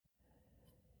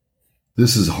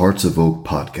This is Hearts of Oak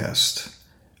Podcast.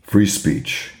 Free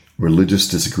speech, religious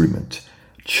disagreement,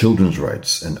 children's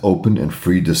rights, and open and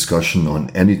free discussion on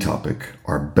any topic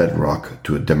are bedrock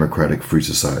to a democratic free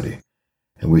society,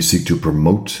 and we seek to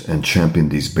promote and champion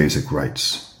these basic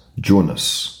rights. Join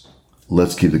us.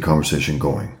 Let's keep the conversation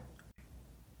going.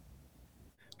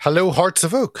 Hello, Hearts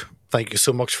of Oak. Thank you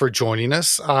so much for joining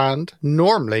us. And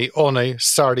normally on a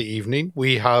Saturday evening,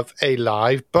 we have a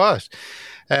live, but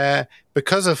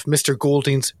because of Mr.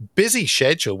 Golding's busy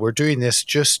schedule, we're doing this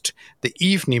just the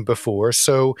evening before.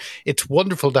 So it's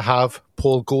wonderful to have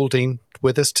Paul Golding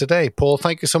with us today. Paul,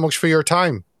 thank you so much for your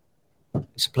time.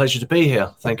 It's a pleasure to be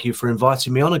here. Thank you for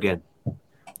inviting me on again.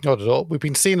 Not at all. We've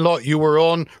been seeing a lot. You were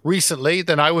on recently,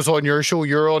 then I was on your show,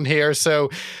 you're on here.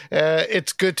 So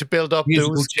it's good to build up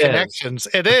those connections.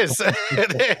 It is.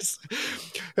 It is.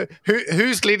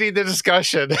 Who's leading the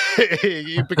discussion?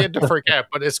 You begin to forget,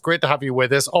 but it's great to have you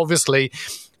with us. Obviously,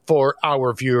 for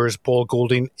our viewers, Paul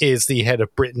Golding is the head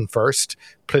of Britain First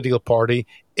political party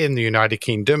in the United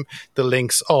Kingdom. The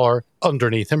links are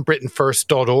underneath him,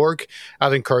 britainfirst.org.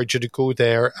 I'd encourage you to go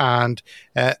there and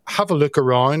have a look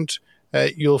around.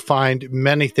 You'll find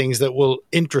many things that will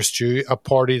interest you. A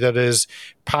party that is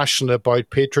passionate about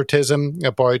patriotism,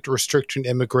 about restricting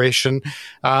immigration,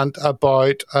 and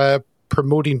about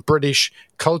promoting British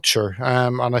culture.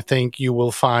 And I think you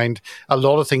will find a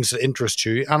lot of things that interest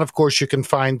you. And of course, you can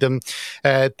find them.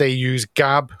 They use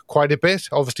Gab quite a bit,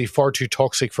 obviously far too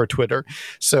toxic for Twitter.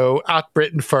 So at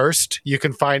Britain First, you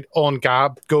can find on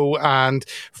Gab. Go and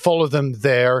follow them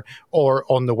there or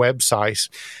on the website.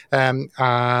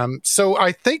 So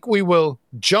I think we will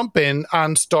jump in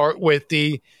and start with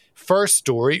the first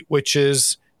story, which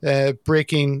is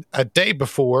breaking a day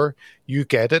before you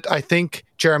get it. I think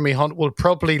Jeremy Hunt will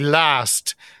probably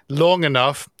last long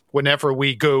enough whenever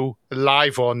we go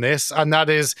live on this, and that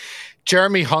is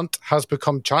Jeremy Hunt has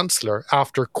become Chancellor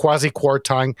after Kwasi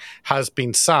Kwarteng has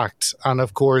been sacked. And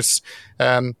of course,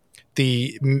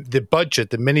 the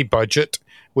budget, the mini budget,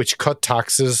 which cut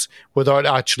taxes without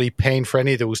actually paying for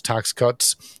any of those tax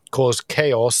cuts, caused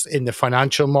chaos in the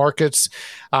financial markets.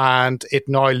 And it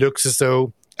now looks as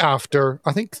though after,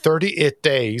 I think, 38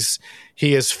 days,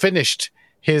 he has finished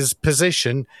his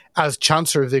position as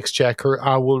Chancellor of the Exchequer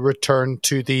and will return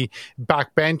to the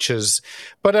backbenches.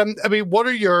 But, what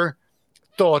are your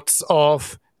thoughts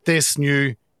of this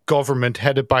new government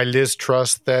headed by Liz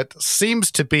Truss that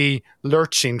seems to be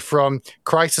lurching from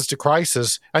crisis to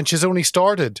crisis, and she's only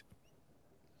started?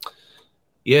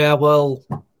 Yeah, well,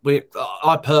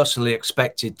 I personally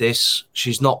expected this.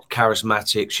 She's not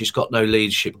charismatic. She's got no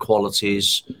leadership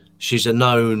qualities. She's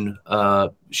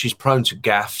she's prone to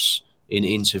gaffes in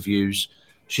interviews.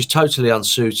 She's totally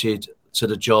unsuited to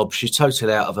the job. She's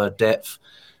totally out of her depth.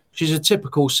 She's a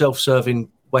typical self-serving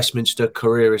Westminster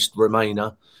careerist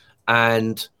Remainer.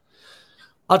 And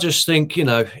I just think,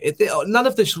 none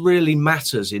of this really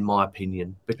matters, in my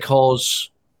opinion, because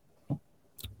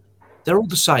they're all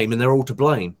the same and they're all to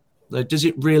blame. Does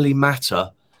it really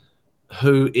matter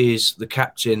who is the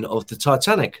captain of the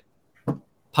Titanic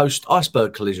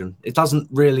post-iceberg collision? It doesn't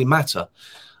really matter.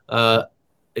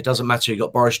 It doesn't matter. You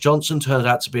got Boris Johnson, turned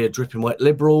out to be a dripping wet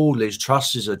Liberal. Liz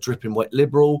Truss is a dripping wet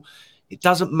Liberal. It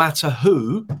doesn't matter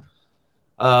who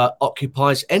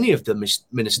occupies any of the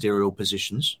ministerial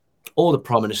positions or the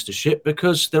prime ministership,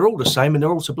 because they're all the same and they're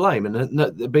all to blame. And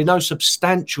there'll be no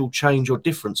substantial change or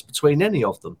difference between any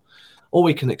of them. All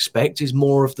we can expect is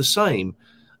more of the same.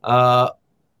 But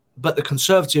the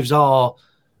Conservatives are,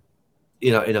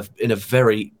 in a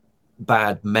very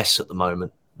bad mess at the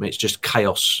moment. I mean, it's just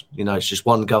chaos. It's just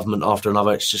one government after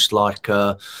another. It's just like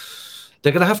they're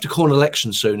going to have to call an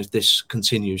election soon if this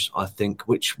continues, I think,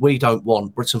 which we don't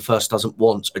want. Britain First doesn't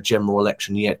want a general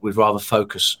election yet. We'd rather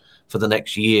focus for the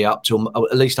next year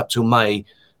at least up till May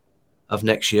of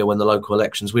next year when the local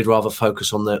elections. We'd rather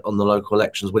focus on the local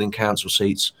elections, winning council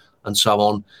seats and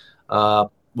so on.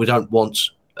 We don't want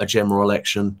a general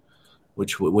election,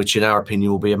 which in our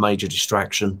opinion will be a major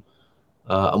distraction.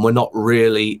 And we're not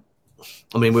really.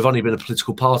 We've only been a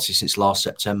political party since last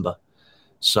September,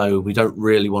 so we don't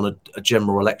really want a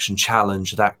general election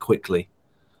challenge that quickly.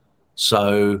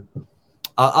 So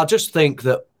I just think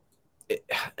that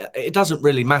it doesn't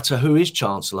really matter who is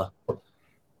Chancellor,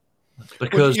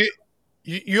 because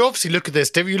you obviously look at this.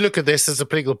 Dave, you look at this as a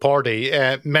political party.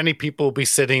 Many people will be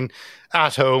sitting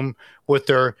at home with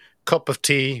their cup of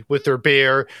tea, with their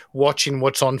beer, watching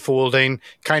what's unfolding,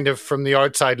 kind of from the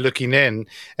outside looking in.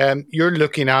 You're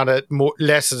looking at it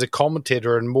less as a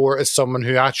commentator and more as someone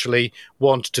who actually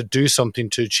wants to do something,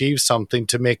 to achieve something,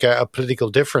 to make a political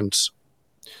difference.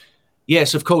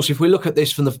 Yes, of course. If we look at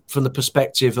this from the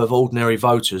perspective of ordinary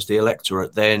voters, the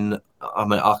electorate, then I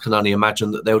mean, I can only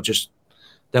imagine that they'll just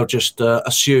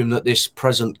assume that this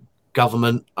present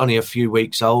government, only a few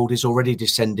weeks old, is already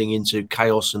descending into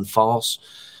chaos and farce.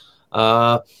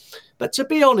 But to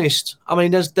be honest, I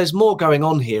mean, there's more going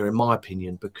on here, in my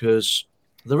opinion, because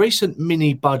the recent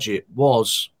mini budget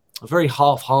was a very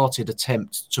half-hearted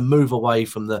attempt to move away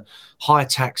from the high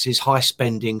taxes, high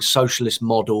spending socialist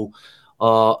model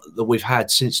that we've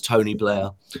had since Tony Blair,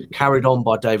 carried on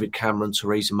by David Cameron,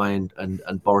 Theresa May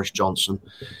and Boris Johnson.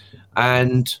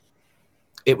 And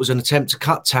it was an attempt to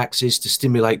cut taxes to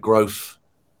stimulate growth,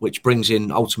 which brings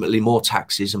in ultimately more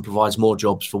taxes and provides more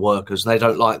jobs for workers. They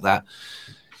don't like that.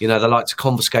 You know, they like to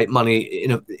confiscate money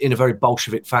in a very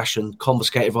Bolshevik fashion,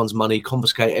 confiscate everyone's money,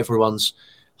 confiscate everyone's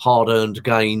hard-earned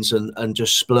gains and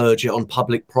just splurge it on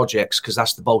public projects, because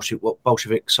that's the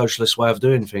Bolshevik socialist way of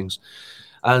doing things.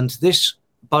 And this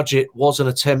budget was an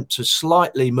attempt to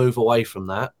slightly move away from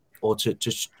that, or to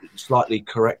slightly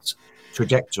correct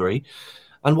trajectory.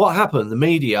 And what happened? The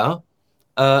media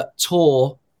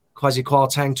tore Kwasi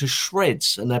Kwarteng to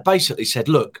shreds. And they basically said,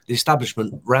 look, the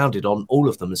establishment rounded on all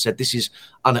of them and said, this is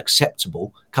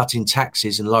unacceptable. Cutting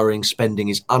taxes and lowering spending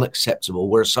is unacceptable.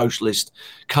 We're a socialist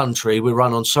country. We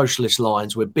run on socialist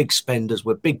lines. We're big spenders.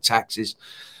 We're big taxes.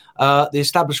 The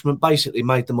establishment basically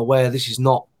made them aware this is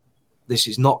not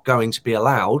going to be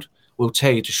allowed. We'll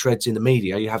tear you to shreds in the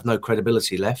media. You have no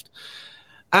credibility left.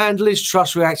 And Liz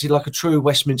Truss reacted like a true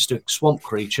Westminster swamp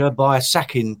creature by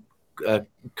sacking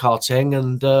Kwarteng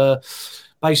and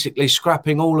basically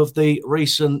scrapping all of the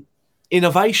recent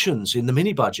innovations in the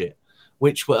mini budget,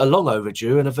 which were long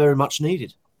overdue and are very much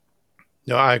needed.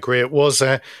 No, I agree. It was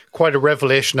quite a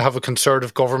revelation to have a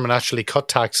Conservative government actually cut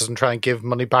taxes and try and give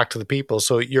money back to the people.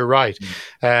 So you're right.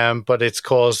 But it's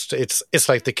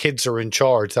like the kids are in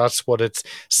charge. That's what it's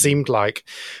seemed like.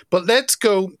 But let's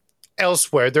go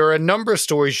elsewhere. There are a number of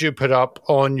stories you put up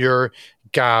on your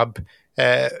Gab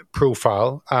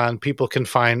profile, and people can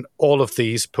find all of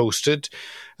these posted.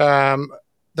 The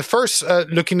first,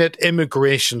 looking at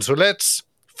immigration. So let's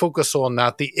focus on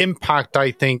that. The impact,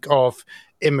 I think, of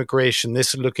immigration.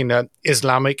 This is looking at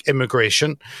Islamic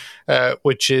immigration,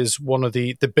 which is one of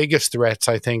the biggest threats,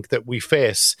 I think, that we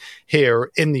face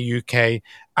here in the UK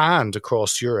and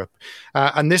across Europe.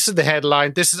 And this is the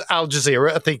headline. This is Al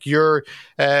Jazeera. I think your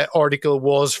article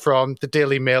was from the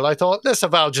Daily Mail. I thought, let's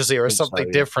have Al Jazeera,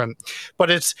 something different. But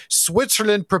it's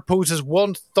Switzerland proposes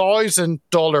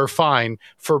 $1,000 fine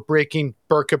for breaking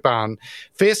burqa ban.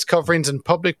 Face coverings in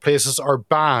public places are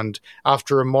banned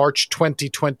after a March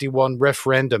 2021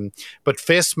 referendum, but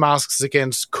face masks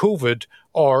against COVID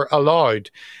are allowed.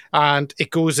 And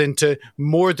it goes into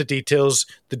more of the details.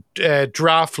 The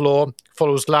draft law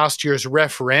follows last year's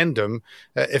referendum,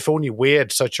 if only we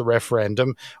had such a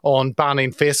referendum, on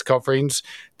banning face coverings.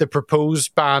 The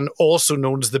proposed ban, also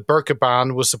known as the burqa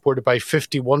ban, was supported by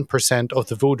 51% of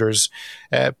the voters,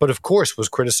 but of course was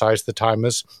criticised at the time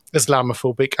as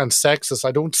Islamophobic and sexist.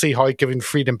 I don't see how giving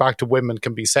freedom back to women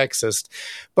can be sexist.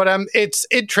 But it's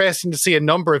interesting to see a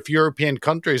number of European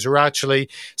countries are actually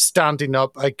standing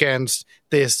up against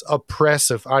this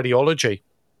oppressive ideology.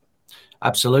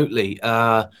 Absolutely.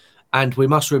 And we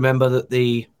must remember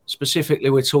that specifically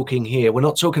we're talking here, we're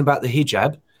not talking about the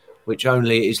hijab, which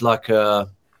only is like a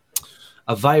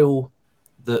veil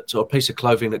or a piece of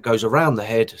clothing that goes around the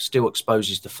head, still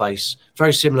exposes the face,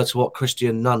 very similar to what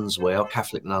Christian nuns wear,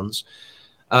 Catholic nuns.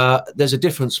 There's a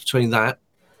difference between that,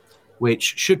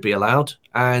 which should be allowed,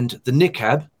 and the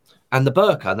niqab and the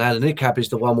burqa. Now, the niqab is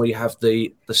the one where you have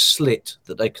the slit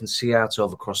that they can see out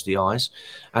of across the eyes,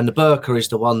 and the burqa is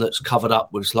the one that's covered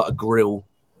up with like a grill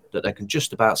that they can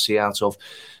just about see out of.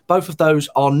 Both of those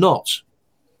are not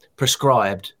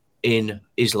prescribed in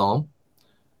Islam.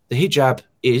 The hijab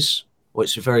is, well,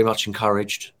 it's very much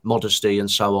encouraged, modesty and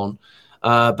so on.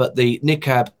 But the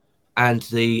niqab and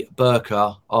the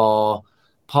burqa are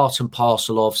part and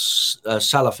parcel of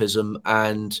Salafism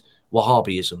and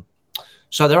Wahhabism.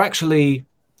 So they're actually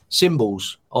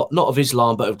symbols, not of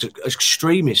Islam, but of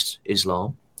extremist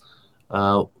Islam,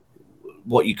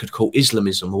 what you could call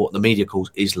Islamism, or what the media calls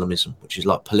Islamism, which is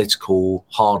like political,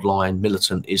 hardline,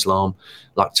 militant Islam,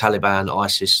 like Taliban,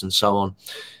 ISIS, and so on.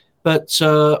 But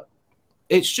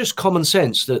it's just common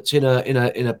sense that in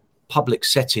a public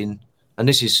setting, and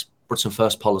this is Britain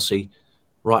First policy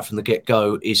right from the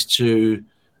get-go, is to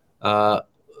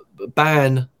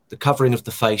ban the covering of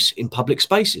the face in public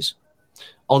spaces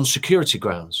on security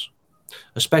grounds,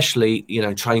 especially,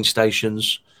 train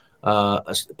stations,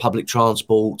 public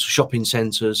transport, shopping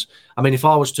centres. I mean, if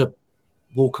I was to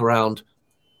walk around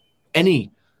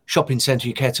any shopping centre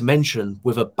you care to mention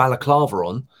with a balaclava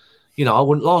on, you know, I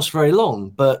wouldn't last very long.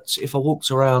 But if I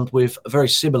walked around with a very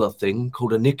similar thing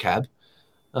called a niqab,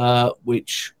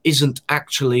 which isn't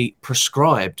actually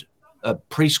prescribed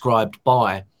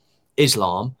by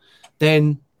Islam,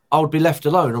 then I would be left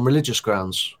alone on religious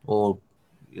grounds or,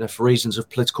 you know, for reasons of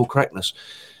political correctness.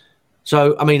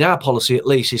 So, I mean, our policy at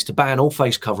least is to ban all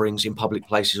face coverings in public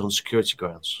places on security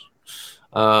grounds.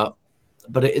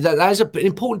 But that is an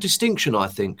important distinction, I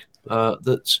think,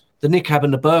 that the niqab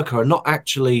and the burqa are not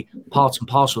actually part and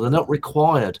parcel. They're not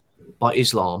required by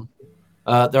Islam.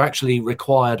 They're actually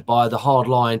required by the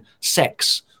hardline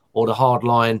sects or the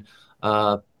hardline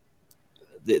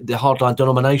the hardline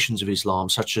denominations of Islam,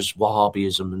 such as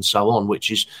Wahhabism and so on,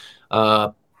 which is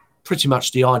pretty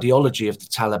much the ideology of the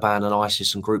Taliban and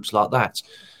ISIS and groups like that.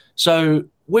 So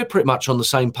we're pretty much on the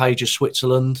same page as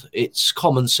Switzerland. It's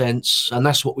common sense, and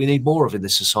that's what we need more of in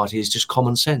this society, is just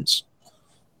common sense.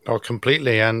 Oh,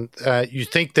 completely. And you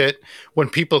think that when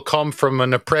people come from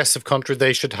an oppressive country,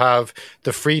 they should have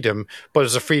the freedom, but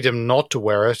it's a freedom not to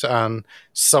wear it. And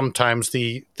sometimes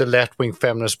the left-wing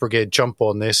feminist brigade jump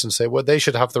on this and say, well, they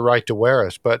should have the right to wear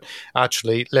it. But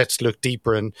actually, let's look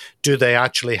deeper. And do they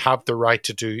actually have the right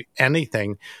to do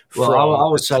anything? Well, I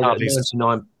would say that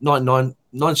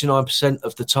 99%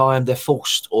 of the time they're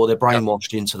forced or they're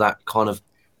brainwashed into that kind of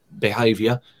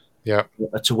behaviour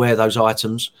to wear those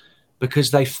items,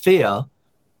 because they fear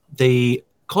the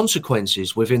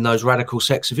consequences within those radical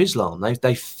sects of Islam.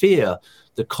 They fear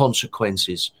the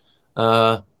consequences.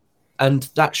 And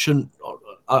that shouldn't...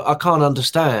 I can't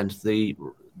understand the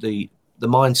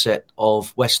mindset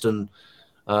of Western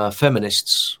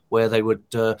feminists where they would...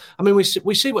 I mean,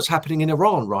 we see what's happening in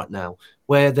Iran right now,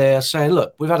 where they're saying,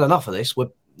 look, we've had enough of this,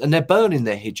 and they're burning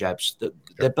their hijabs,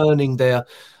 they're burning their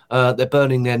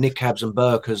niqabs and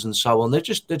burqas and so on. They're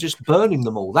just burning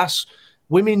them all.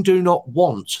 Women do not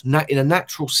want, in a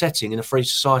natural setting in a free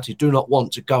society, do not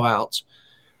want to go out,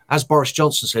 as Boris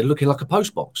Johnson said, looking like a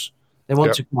postbox. They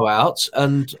want to go out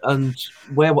and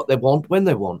wear what they want when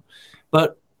they want.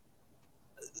 But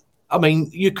I mean,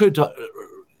 you could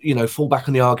fall back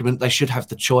on the argument they should have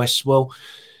the choice. Well,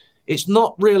 it's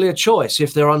not really a choice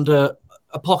if they're under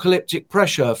apocalyptic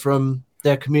pressure from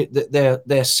their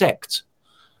sect.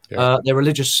 Their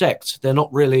religious sect. They're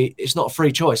not really. It's not a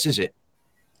free choice, is it?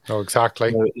 Oh,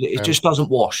 exactly. It just doesn't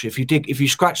wash. If you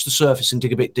scratch the surface and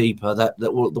dig a bit deeper,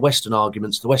 the Western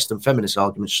arguments, the Western feminist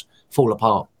arguments, fall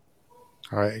apart.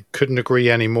 I couldn't agree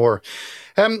anymore.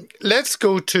 Let's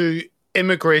go to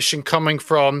immigration coming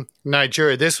from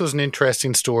Nigeria. This was an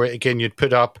interesting story. Again, you'd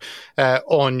put up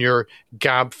on your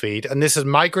Gab feed. And this is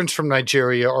migrants from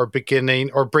Nigeria are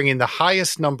bringing the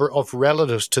highest number of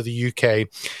relatives to the UK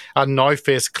and now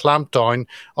face clampdown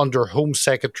under Home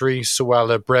Secretary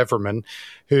Suella Braverman,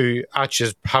 who actually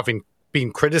is having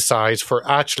been criticised for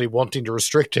actually wanting to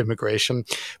restrict immigration.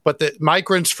 But the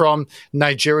migrants from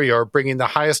Nigeria are bringing the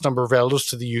highest number of relatives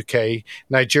to the UK.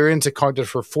 Nigerians accounted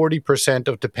for 40%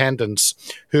 of dependents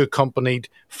who accompanied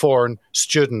foreign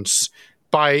students.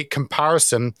 By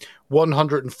comparison,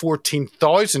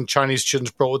 114,000 Chinese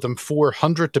students brought with them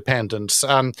 400 dependents.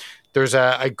 There's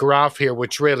a graph here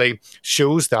which really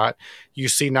shows that. You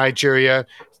see Nigeria,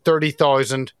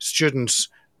 30,000 students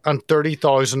and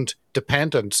 30,000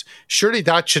 dependents. Surely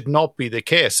that should not be the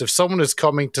case. If someone is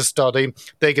coming to study,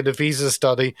 they get a visa to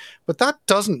study, but that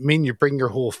doesn't mean you bring your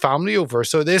whole family over.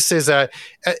 So this is a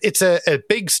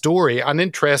big story, and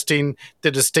interesting, the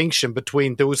distinction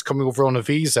between those coming over on a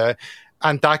visa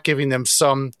and that giving them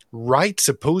some right,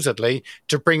 supposedly,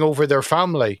 to bring over their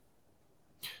family.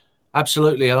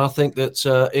 Absolutely. And I think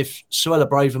that if Suella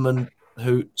Braverman,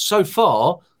 who so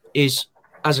far is,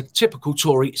 as a typical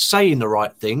Tory, saying the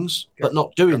right things, but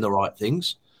not doing the right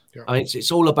things. I mean,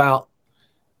 it's all about...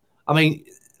 I mean,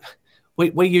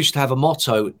 we used to have a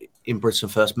motto in Britain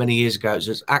First many years ago. It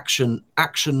says action,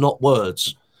 not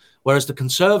words. Whereas the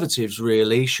Conservatives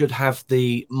really should have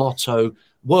the motto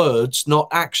words, not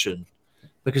action,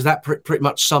 because that pretty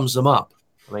much sums them up.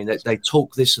 I mean, they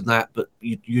talk this and that, but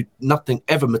nothing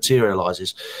ever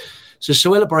materialises. So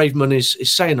Suella Braverman is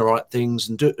saying the right things,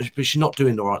 but she's not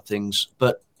doing the right things.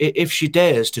 But if she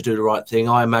dares to do the right thing,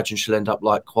 I imagine she'll end up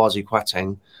like Kwasi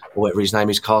Kwarteng, or whatever his name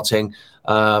is, Kwarteng,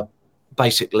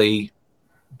 basically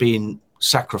being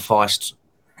sacrificed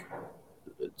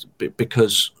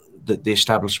because the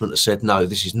establishment has said, no,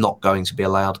 this is not going to be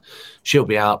allowed. She'll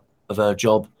be out of her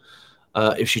job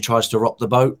if she tries to rock the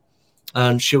boat.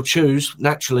 And she'll choose,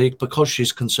 naturally, because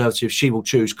she's Conservative, she will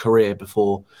choose career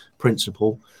before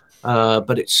principle.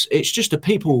 But it's just a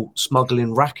people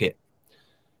smuggling racket.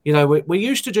 You know, we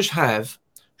used to just have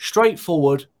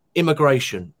straightforward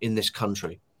immigration in this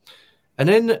country. And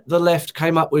then the left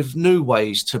came up with new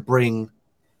ways to bring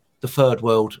the third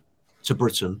world to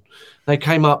Britain. They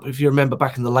came up, if you remember,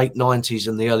 back in the late 90s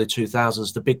and the early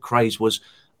 2000s, the big craze was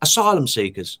asylum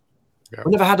seekers. Yeah.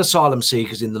 We never had asylum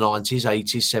seekers in the 90s,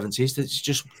 80s, 70s. It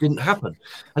just didn't happen.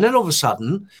 And then all of a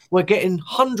sudden, we're getting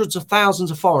hundreds of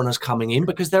thousands of foreigners coming in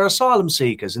because they're asylum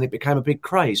seekers, and it became a big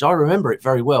craze. I remember it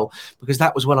very well because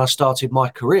that was when I started my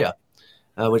career,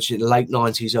 which is the late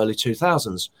 90s, early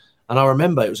 2000s. And I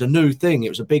remember it was a new thing. It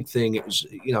was a big thing. It was,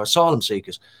 asylum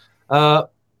seekers. And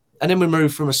then we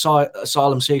moved from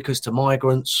asylum seekers to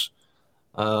migrants,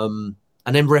 and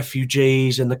then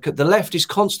refugees. And the left is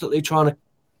constantly trying to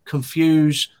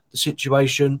confuse the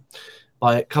situation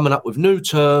by coming up with new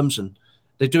terms. And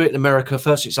they do it in America.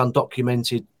 First, it's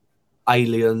undocumented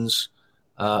aliens,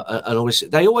 and always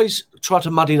they always try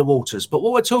to muddy the waters. But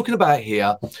what we're talking about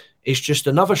here is just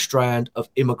another strand of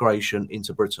immigration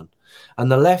into Britain. And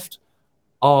the left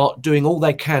are doing all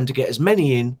they can to get as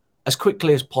many in as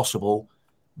quickly as possible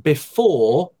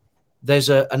before there's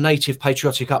a native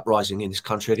patriotic uprising in this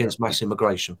country against mass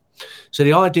immigration. So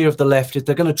the idea of the left, if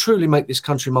they're going to truly make this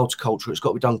country multicultural, it's got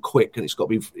to be done quick, and it's got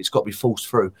to be forced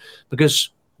through,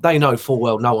 because they know full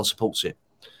well no one supports it.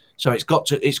 So it's got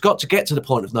to get to the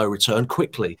point of no return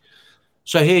quickly.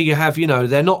 So here you have,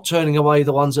 they're not turning away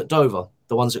the ones at Dover,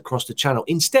 the ones that cross the Channel.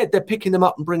 Instead, they're picking them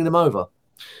up and bringing them over,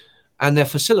 and they're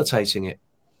facilitating it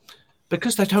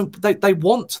because they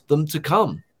want them to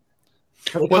come.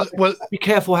 Well, be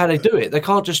careful how they do it. They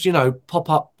can't just, pop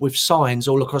up with signs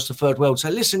all across the third world, say,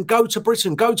 listen, go to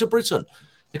Britain, go to Britain.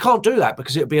 They can't do that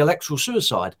because it would be electoral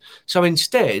suicide. So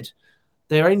instead,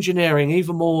 they're engineering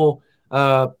even more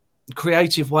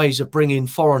creative ways of bringing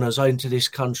foreigners into this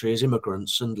country as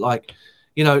immigrants. And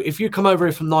if you come over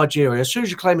here from Nigeria, as soon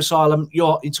as you claim asylum,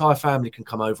 your entire family can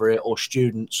come over here, or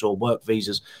students or work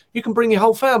visas. You can bring your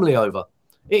whole family over.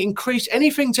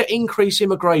 Anything to increase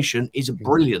immigration is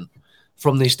brilliant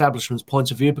from the establishment's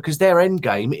point of view, because their end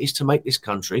game is to make this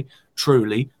country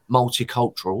truly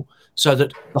multicultural so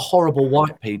that the horrible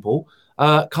white people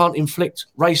can't inflict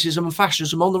racism and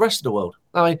fascism on the rest of the world.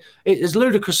 I mean, as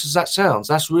ludicrous as that sounds,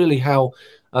 that's really how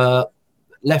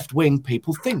left-wing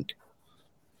people think.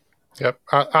 Yep,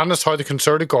 and it's how the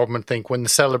Conservative government think, when the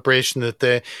celebration that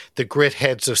the great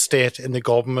heads of state in the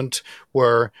government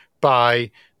were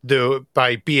by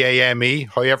BAME,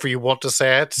 however you want to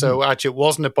say it. So actually it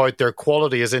wasn't about their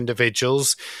quality as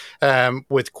individuals.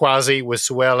 With Kwasi, with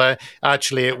Suella,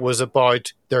 actually it was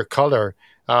about their colour.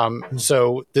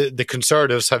 So the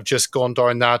Conservatives have just gone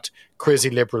down that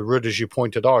crazy liberal route, as you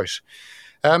pointed out.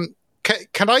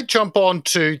 Can I jump on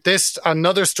to this,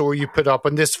 another story you put up,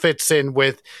 and this fits in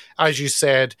with, as you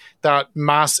said, that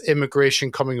mass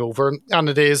immigration coming over, and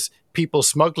it is people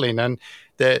smuggling, and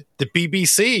the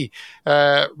BBC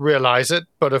realise it,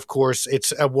 but of course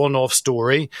it's a one-off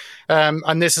story.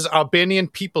 And this is Albanian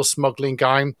people smuggling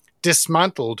gang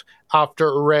dismantled after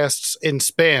arrests in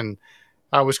Spain.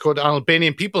 It was called an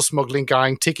Albanian people smuggling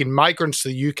gang taking migrants to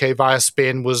the UK via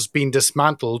Spain was being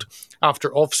dismantled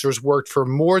after officers worked for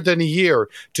more than a year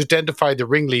to identify the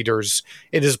ringleaders.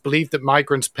 It is believed that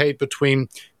migrants paid between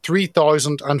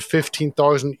 3,000 and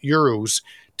 15,000 euros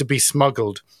to be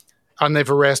smuggled, and they've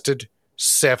arrested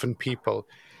 7 people.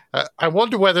 I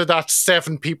wonder whether that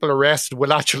 7 people arrested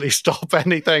will actually stop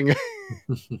anything.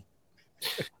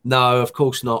 No, of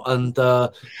course not. And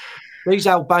these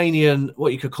Albanian,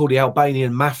 what you could call the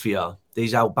Albanian mafia,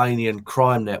 these Albanian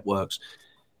crime networks,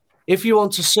 if you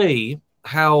want to see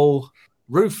how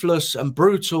ruthless and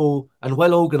brutal and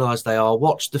well organised they are,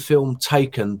 watch the film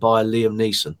Taken by Liam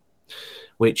Neeson,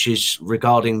 which is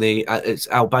regarding it's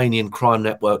Albanian crime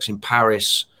networks in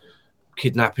Paris,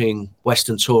 kidnapping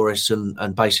Western tourists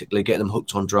and basically getting them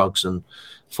hooked on drugs and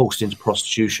forced into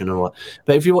prostitution and all that.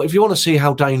 But if you want to see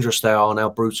how dangerous they are and how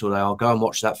brutal they are, go and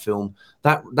watch that film.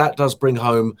 That does bring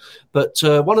home. But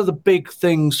one of the big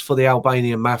things for the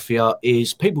Albanian mafia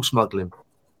is people smuggling.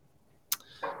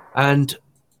 And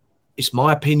it's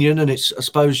my opinion, and I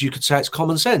suppose you could say it's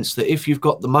common sense, that if you've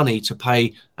got the money to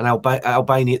pay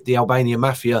the Albanian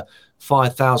mafia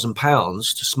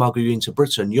 £5,000 to smuggle you into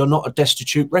Britain, you're not a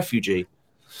destitute refugee.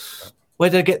 Where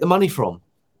do they get the money from?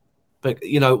 But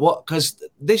you know what? Because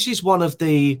this is one of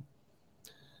the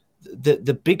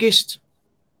biggest,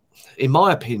 in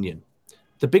my opinion,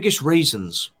 the biggest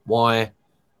reasons why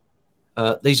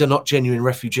these are not genuine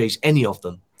refugees, any of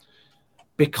them,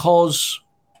 because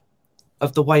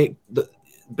of the way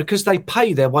because they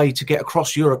pay their way to get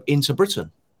across Europe into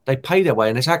Britain. They pay their way,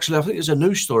 and it's actually, I think there's a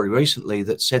news story recently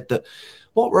that said that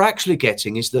what we're actually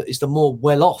getting is the more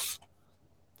well-off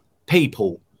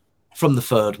people from the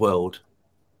third world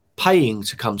paying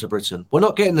to come to Britain. We're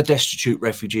not getting the destitute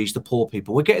refugees, the poor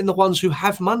people. We're getting the ones who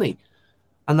have money,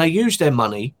 and they use their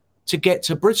money to get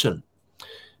to Britain,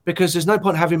 because there's no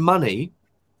point having money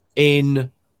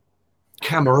in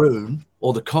Cameroon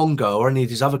or the Congo or any of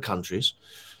these other countries,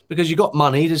 because you've got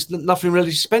money, there's nothing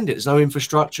really to spend it. There's no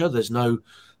infrastructure, there's no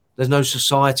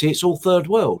society. It's all third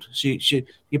world. So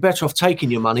you're better off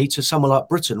taking your money to somewhere like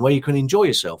Britain where you can enjoy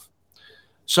yourself.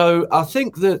 So I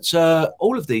think that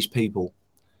all of these people,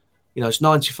 it's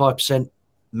 95%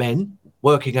 men,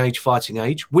 working age, fighting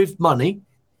age, with money,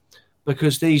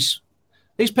 because these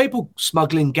people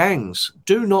smuggling gangs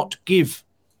do not give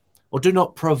or do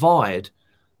not provide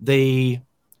the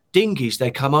dinghies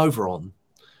they come over on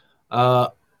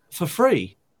for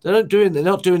free. They're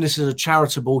not doing this as a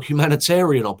charitable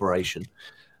humanitarian operation.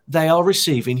 They are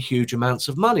receiving huge amounts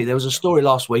of money. There was a story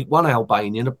last week. One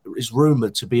Albanian is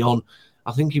rumoured to be on,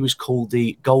 I think he was called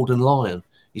the Golden Lion.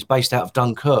 He's based out of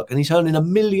Dunkirk, and he's earning £1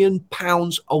 million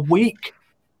a week.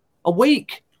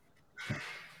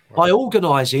 By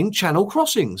organising channel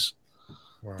crossings.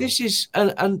 Wow. This is,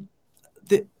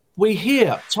 we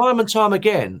hear time and time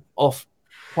again of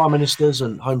prime ministers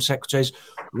and home secretaries,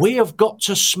 we have got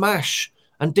to smash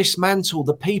and dismantle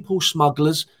the people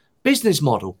smugglers' business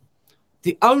model.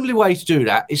 The only way to do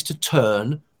that is to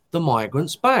turn the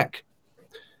migrants back.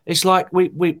 It's like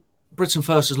Britain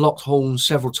First has locked horns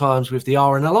several times with the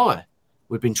RNLI.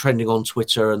 We've been trending on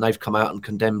Twitter, and they've come out and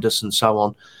condemned us and so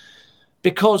on.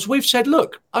 Because we've said,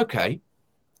 look, okay,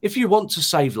 if you want to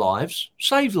save lives,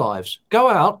 go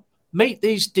out, meet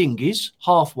these dinghies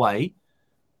halfway,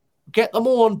 get them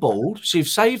all on board, so you've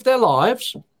saved their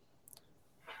lives,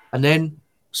 and then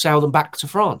sail them back to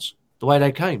France the way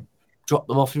they came, drop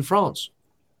them off in France.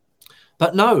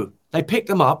 But no, they pick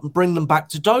them up and bring them back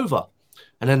to Dover,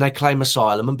 and then they claim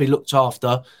asylum and be looked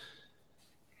after,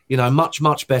 much,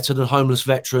 much better than homeless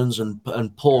veterans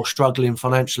and poor, struggling,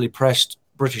 financially pressed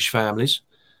British families.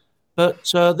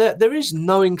 But there's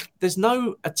no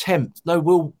attempt,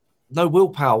 no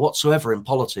willpower whatsoever in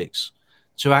politics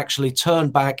to actually turn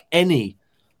back any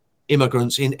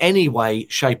immigrants in any way,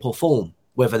 shape or form,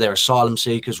 whether they're asylum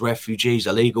seekers, refugees,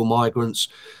 illegal migrants.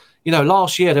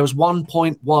 Last year there was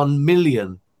 1.1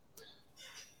 million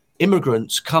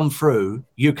immigrants come through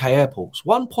UK airports.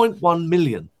 1.1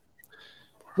 million.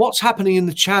 What's happening in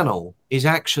the Channel is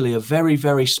actually a very,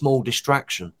 very small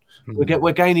distraction.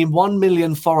 We're gaining 1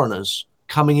 million foreigners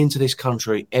coming into this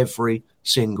country every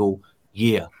single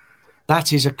year.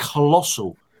 That is a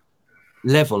colossal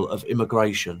level of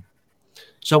immigration.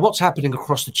 So what's happening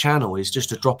across the Channel is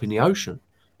just a drop in the ocean.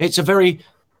 It's a very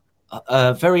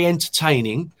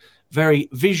entertaining, very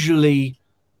visually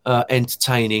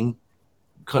entertaining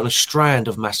kind of strand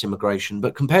of mass immigration.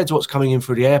 But compared to what's coming in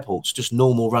through the airports, just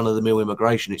normal run-of-the-mill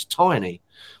immigration, it's tiny.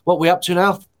 What are we up to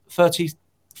now?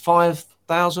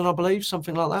 35,000, I believe,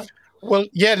 something like that. Well,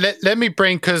 yeah, let me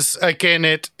bring, because again,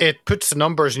 it puts the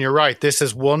numbers, and you're right, this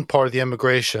is one part of the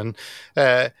immigration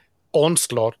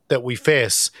onslaught that we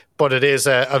face, but it is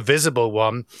a visible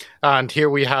one. And here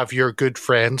we have your good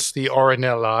friends, the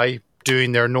RNLI,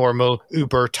 doing their normal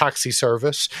Uber taxi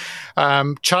service.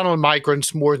 Channel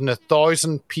migrants, more than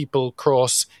 1,000 people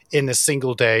cross in a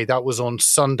single day. That was on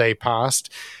Sunday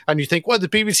past. And you think, well, the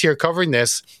BBC are covering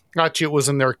this. Actually, it was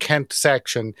in their Kent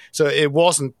section. So it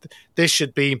wasn't, this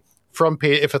should be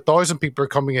if 1,000 people are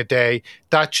coming a day,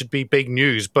 that should be big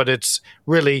news, but it's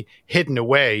really hidden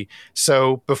away.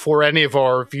 So before any of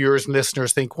our viewers and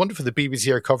listeners think, wonder if the BBC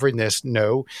are covering this,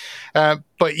 no.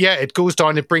 But yeah, it goes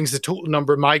down, it brings the total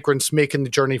number of migrants making the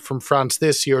journey from France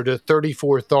this year to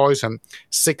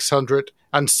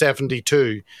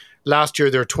 34,672. Last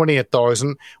year, there were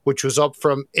 28,000, which was up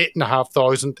from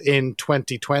 8,500 in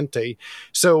 2020.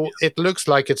 So it looks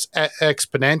like it's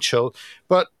exponential.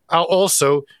 But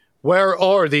also, where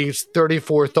are these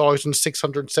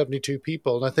 34,672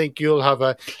 people? And I think you'll have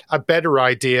a better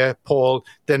idea, Paul,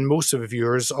 than most of the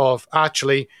viewers of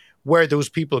actually where those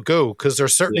people go, because they're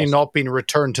certainly not being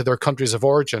returned to their countries of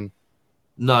origin.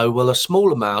 No, well, a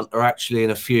small amount are actually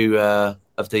in a few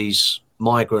of these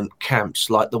migrant camps,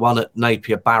 like the one at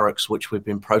Napier Barracks, which we've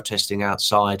been protesting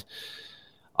outside.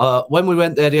 When we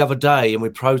went there the other day and we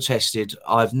protested,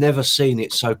 I've never seen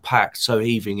it so packed, so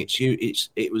heaving.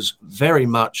 It was very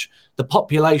much, the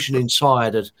population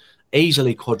inside had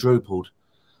easily quadrupled.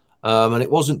 And it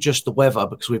wasn't just the weather,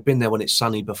 because we've been there when it's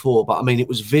sunny before, but I mean, it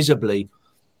was visibly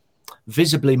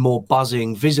more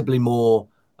buzzing, visibly more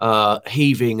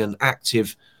heaving and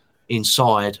active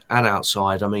inside and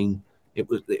outside. I mean,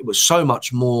 it was so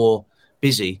much more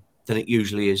busy than it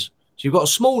usually is. So you've got a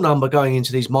small number going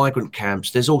into these migrant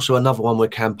camps. There's also another one we're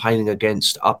campaigning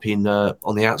against up in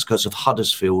on the outskirts of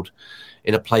Huddersfield,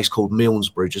 in a place called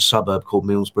Millsbridge, a suburb called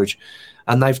Millsbridge.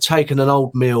 And they've taken an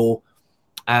old mill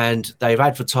and they've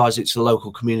advertised it to the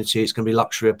local community. It's going to be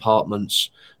luxury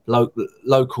apartments.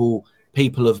 Local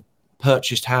people have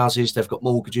purchased houses. They've got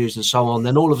mortgages and so on.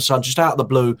 Then all of a sudden, just out of the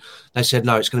blue, they said,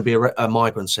 no, it's going to be a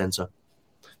migrant centre.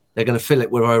 They're going to fill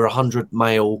it with over 100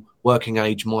 male working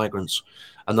age migrants.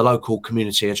 And the local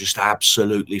community are just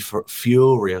absolutely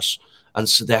furious. And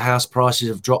so their house prices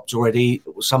have dropped already.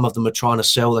 Some of them are trying to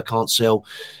sell. They can't sell.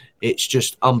 It's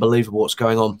just unbelievable what's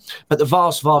going on. But the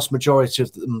vast, vast majority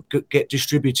of them get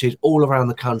distributed all around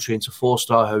the country into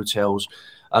 4-star hotels.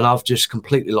 And I've just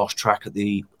completely lost track of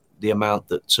the amount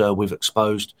that we've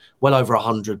exposed. Well over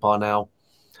 100 by now.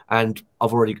 And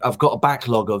I've got a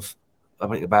backlog of, I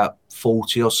think, about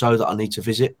 40 or so that I need to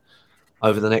visit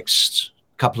over the next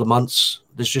couple of months.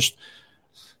 There's just,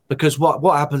 because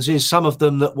what happens is some of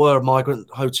them that were migrant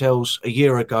hotels a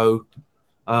year ago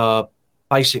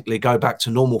basically go back to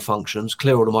normal functions,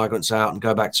 clear all the migrants out and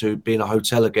go back to being a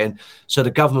hotel again. So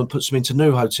the government puts them into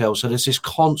new hotels. So there's this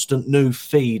constant new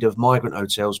feed of migrant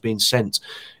hotels being sent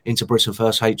into Britain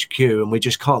First HQ, and we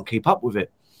just can't keep up with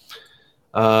it.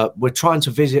 We're trying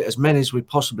to visit as many as we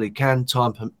possibly can,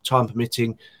 time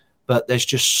permitting, but there's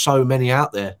just so many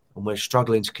out there and we're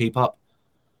struggling to keep up.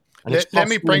 And I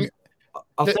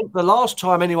think the last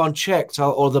time anyone checked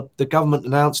or the government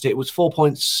announced it was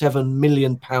 £4.7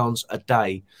 million a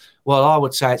day. Well, I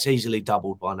would say it's easily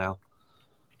doubled by now.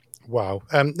 Wow.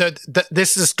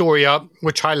 This is a story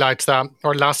which highlights that,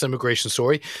 our last immigration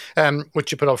story,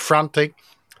 which you put up. Frantic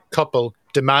couple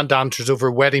demand answers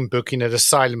over wedding booking at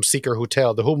asylum seeker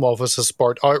hotel. The Home Office has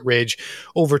sparked outrage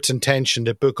over its intention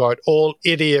to book out all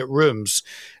 88 rooms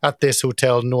at this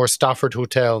hotel, North Stafford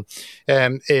Hotel,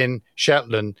 in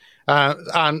Shetland.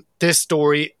 And this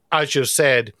story, as you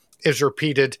said, is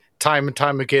repeated time and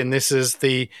time again. This is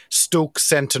the Stoke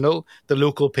Sentinel, the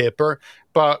local paper.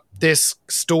 But this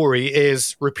story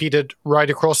is repeated right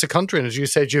across the country. And as you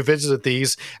said, you visited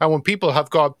these. And when people have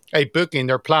got a booking,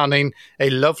 they're planning a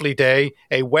lovely day,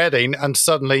 a wedding, and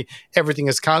suddenly everything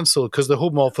is cancelled because the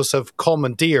Home Office have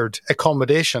commandeered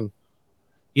accommodation.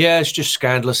 Yeah, it's just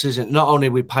scandalous, isn't it? Not only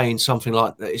are we paying something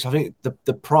like this, I think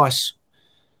the price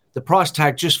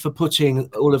tag just for putting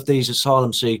all of these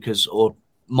asylum seekers or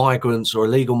migrants or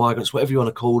illegal migrants, whatever you want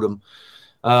to call them,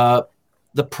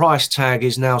 the price tag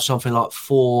is now something like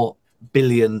 £4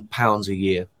 billion a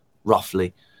year,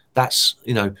 roughly. That's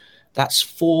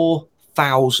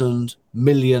 4,000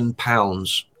 million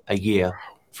pounds a year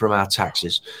from our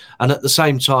taxes. And at the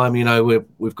same time,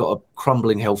 we've got a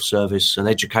crumbling health service, an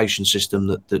education system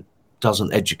that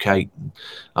doesn't educate,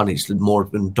 and it's more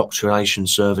of an indoctrination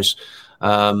service.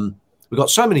 We've got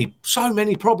so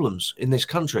many problems in this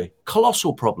country,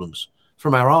 colossal problems,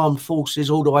 from our armed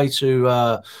forces all the way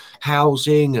to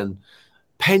housing and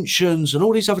pensions and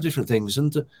all these other different things.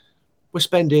 And we're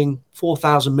spending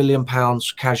 £4,000 million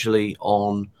casually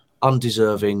on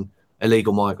undeserving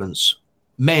illegal migrants,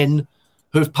 men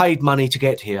who've paid money to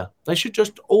get here. They should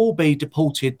just all be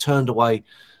deported, turned away.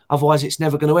 Otherwise, it's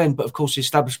never going to end. But of course, the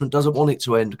establishment doesn't want it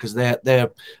to end because their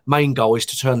main goal is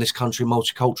to turn this country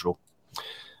multicultural.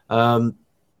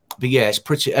 But yeah, it's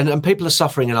pretty, and people are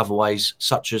suffering in other ways,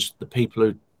 such as the people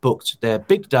who booked their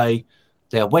big day,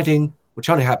 their wedding, which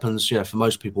only happens, for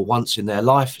most people once in their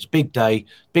life. It's a big day,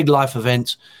 big life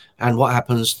event. And what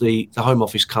happens? The Home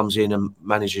Office comes in and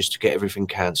manages to get everything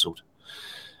cancelled.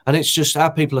 And it's just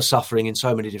our people are suffering in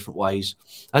so many different ways.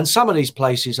 And some of these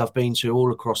places I've been to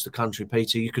all across the country,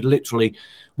 Peter, you could literally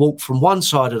walk from one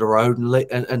side of the road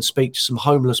and speak to some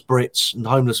homeless Brits and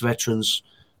homeless veterans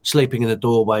sleeping in a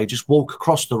doorway. Just walk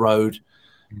across the road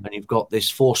and you've got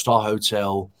this 4-star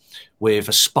hotel with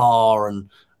a spa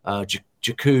and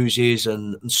jacuzzis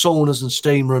and saunas and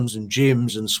steam rooms and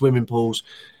gyms and swimming pools.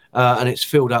 And it's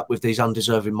filled up with these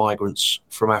undeserving migrants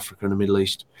from Africa and the Middle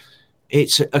East.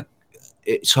 It's a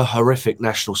horrific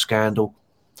national scandal.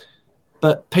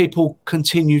 But people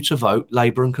continue to vote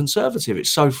Labour and Conservative. It's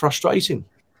so frustrating.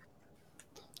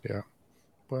 Yeah.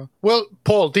 Well,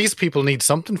 Paul, these people need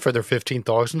something for their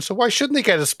 15,000, so why shouldn't they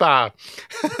get a spa?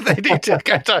 They need to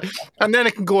get that, and then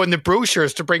it can go in the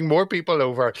brochures to bring more people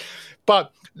over.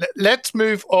 But let's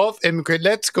move off immigrant.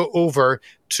 Let's go over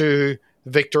to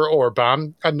Viktor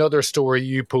Orban, another story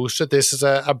you posted. This is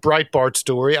a Breitbart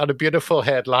story and a beautiful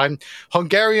headline.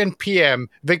 Hungarian PM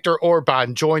Viktor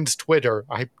Orban joins Twitter.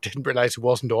 I didn't realize he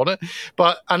wasn't on it,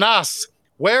 and asks,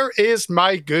 where is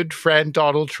my good friend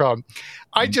Donald Trump?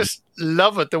 I just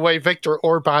love it, the way Viktor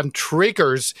Orban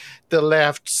triggers the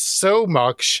left so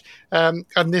much. And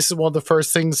this is one of the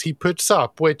first things he puts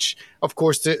up, which, of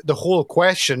course, the whole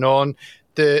question on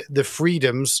the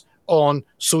freedoms on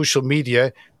social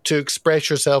media to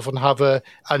express yourself and have a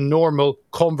normal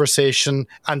conversation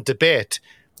and debate.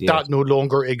 Yes. That no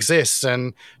longer exists,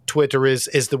 and Twitter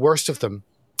is the worst of them.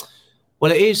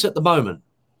 Well, it is at the moment.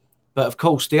 But, of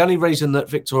course, the only reason that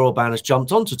Viktor Orban has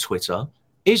jumped onto Twitter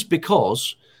is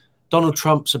because Donald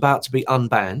Trump's about to be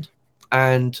unbanned,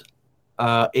 and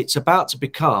it's about to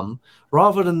become,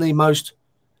 rather than the most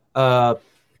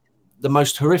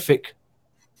horrific,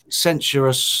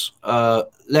 censorious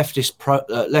leftist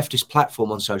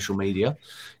platform on social media,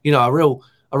 a real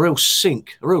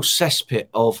cesspit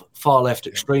of far left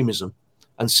extremism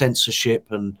and censorship,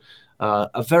 and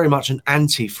a very much an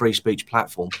anti-free speech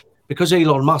platform. Because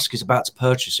Elon Musk is about to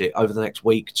purchase it over the next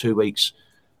week, 2 weeks,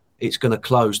 it's going to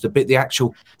close. The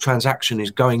actual transaction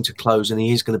is going to close, and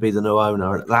he is going to be the new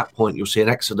owner. And at that point, you'll see an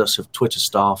exodus of Twitter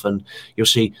staff, and you'll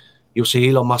see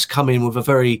Elon Musk come in with a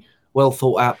very well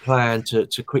thought out plan to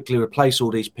quickly replace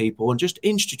all these people and just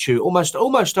institute almost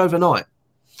overnight.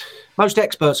 Most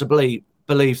experts believe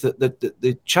that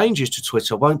the changes to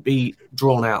Twitter won't be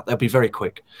drawn out. They'll be very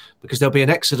quick, because there'll be an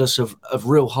exodus of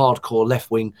real hardcore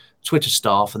left-wing Twitter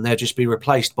staff, and they'll just be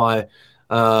replaced by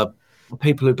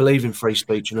people who believe in free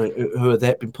speech and who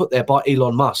have been put there by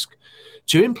Elon Musk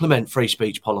to implement free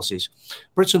speech policies.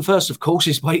 Britain First, of course,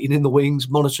 is waiting in the wings,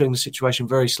 monitoring the situation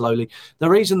very slowly. The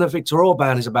reason that Viktor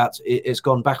Orban has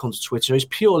gone back onto Twitter is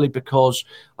purely because,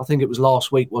 I think it was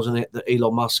last week, wasn't it, that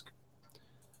Elon Musk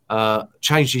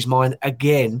changed his mind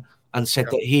again and said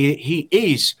that he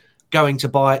is going to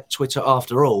buy Twitter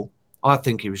after all. I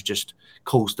think he was just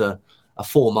caused a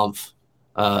 4-month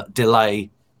delay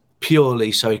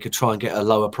purely so he could try and get a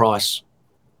lower price,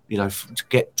 to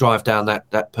drive down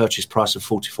that purchase price of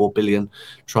 44 billion,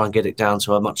 try and get it down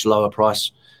to a much lower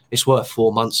price. It's worth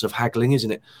 4 months of haggling,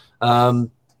 isn't it?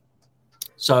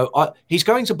 So he's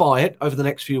going to buy it over the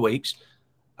next few weeks.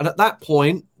 And at that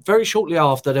point, very shortly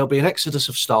after, there'll be an exodus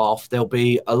of staff. There'll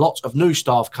be a lot of new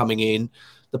staff coming in.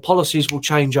 The policies will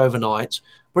change overnight.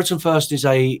 Britain First is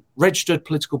a registered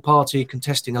political party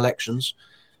contesting elections.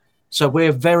 So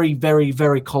we're very, very,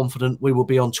 very confident we will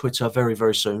be on Twitter very,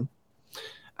 very soon.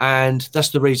 And that's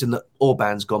the reason that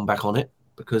Orban's gone back on it,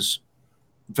 because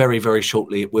very, very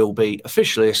shortly it will be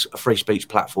officially a free speech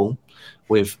platform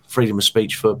with freedom of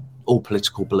speech for all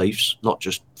political beliefs, not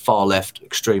just far left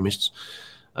extremists.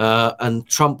 And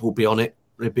Trump will be on it.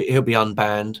 He'll be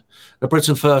unbanned. The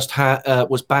Britain First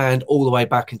was banned all the way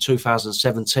back in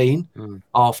 2017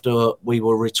 after we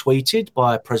were retweeted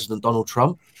by President Donald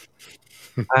Trump.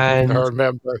 And I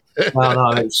remember.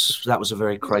 That was a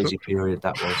very crazy period.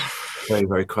 That was very,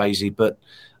 very crazy. But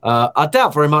I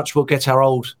doubt very much we'll get our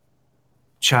old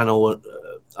channel,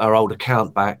 our old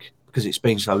account back, because it's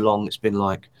been so long. It's been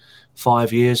like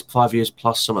 5 years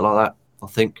plus, something like that, I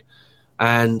think.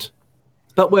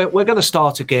 But we're going to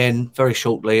start again very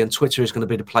shortly, and Twitter is going to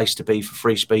be the place to be for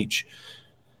free speech.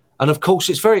 And of course,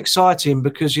 it's very exciting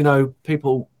because,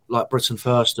 people like Britain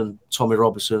First and Tommy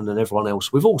Robinson and everyone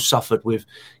else, we've all suffered with,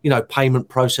 payment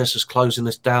processors closing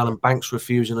us down and banks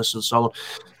refusing us and so on.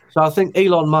 So I think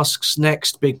Elon Musk's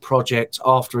next big project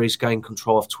after he's gained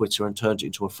control of Twitter and turned it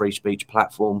into a free speech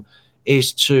platform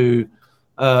is to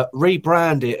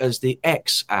rebrand it as the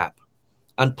X app.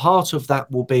 And part of that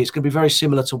will be, it's going to be very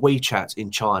similar to WeChat in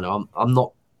China. I'm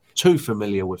not too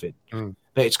familiar with it,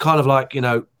 but it's kind of like,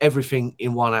 everything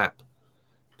in one app.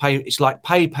 It's like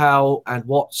PayPal and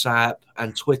WhatsApp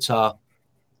and Twitter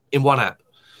in one app.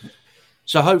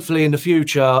 So hopefully in the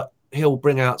future, he'll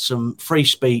bring out some free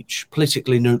speech,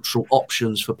 politically neutral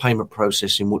options for payment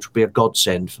processing, which will be a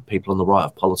godsend for people on the right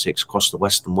of politics across the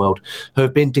Western world who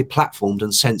have been deplatformed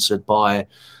and censored by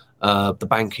the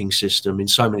banking system in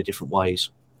so many different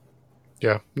ways.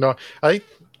 Yeah, no, I think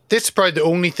this is probably the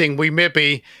only thing we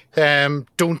maybe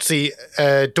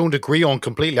don't agree on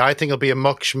completely. I think it'll be a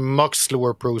much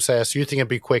slower process. You think it'll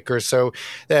be quicker. So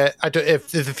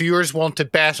if the viewers want to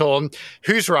bet on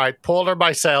who's right, Paul or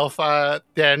myself,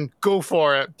 then go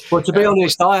for it. Well, to be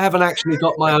honest, I haven't actually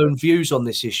got my own views on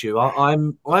this issue.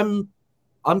 I'm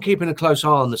keeping a close eye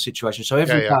on the situation. So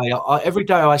every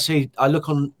day I look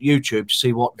on YouTube to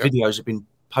see what videos have been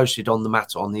posted on the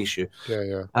matter, on the issue.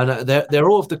 And they're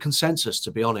all of the consensus,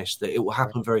 to be honest, that it will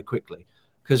happen very quickly.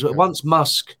 Because once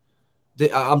Musk,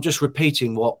 I'm just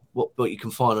repeating what you can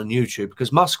find on YouTube,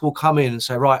 because Musk will come in and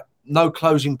say, right, no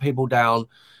closing people down,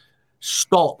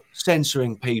 stop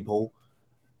censoring people,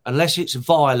 unless it's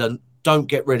violent, don't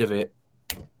get rid of it.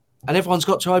 and everyone's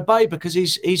got to obey because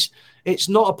it's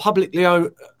not a publicly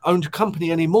owned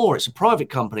company anymore. It's a private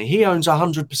company. He owns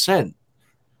 100%.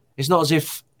 It's not as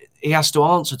if he has to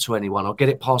answer to anyone or get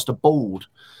it past a board.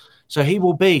 So he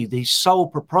will be the sole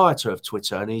proprietor of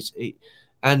Twitter,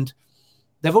 and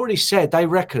they've already said they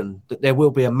reckon that there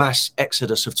will be a mass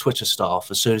exodus of Twitter staff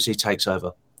as soon as he takes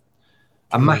over.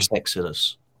 A mass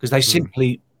exodus, because they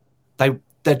simply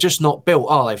they're just not built,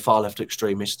 are they, far left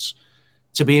extremists,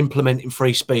 to be implementing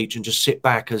free speech and just sit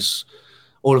back as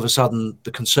all of a sudden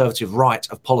the conservative right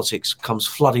of politics comes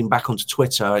flooding back onto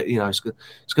Twitter. It's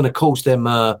going to cause them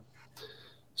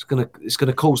it's going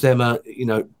to cause them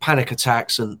panic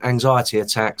attacks and anxiety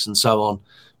attacks and so on.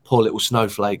 Poor little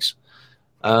snowflakes.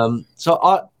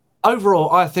 So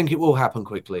overall, I think it will happen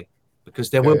quickly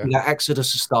because there will be that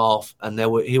exodus of staff, and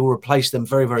he will replace them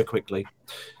very, very quickly.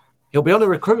 He'll be on a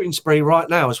recruiting spree right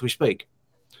now as we speak.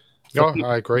 Yeah,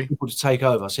 I agree. People to take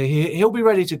over. So he'll be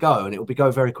ready to go, and it will go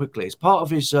very quickly. It's part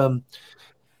of his.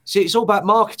 It's all about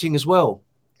marketing as well.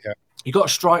 Yeah, you got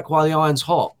to strike while the iron's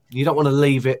hot. You don't want to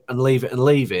leave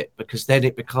it because then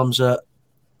it becomes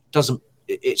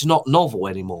it's not novel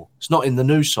anymore. It's not in the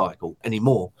news cycle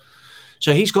anymore.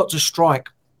 So he's got to strike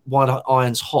while the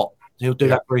iron's hot. He'll do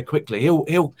that very quickly.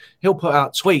 He'll put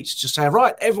out tweets to say,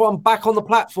 right, everyone back on the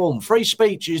platform. Free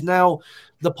speech is now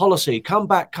the policy. Come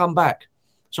back.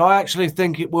 So I actually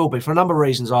think it will be. For a number of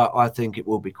reasons, I think it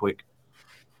will be quick.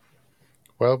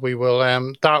 Well, we will.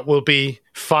 That will be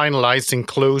finalised and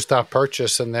closed, that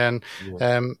purchase, and then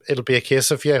it'll be a case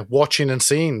of watching and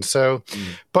seeing. So,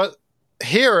 but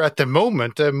here at the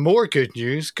moment, more good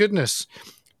news. Goodness.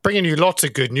 Bringing you lots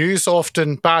of good news,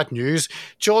 often bad news.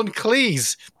 John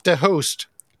Cleese, the host,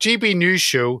 GB News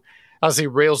Show, as he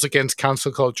rails against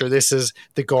cancel culture. This is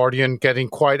The Guardian getting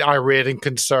quite irate and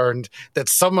concerned that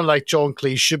someone like John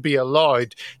Cleese should be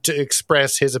allowed to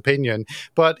express his opinion.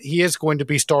 But he is going to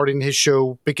be starting his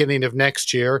show beginning of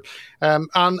next year. And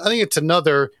I think it's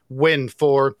another win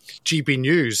for GB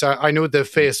News. I know they've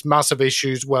faced massive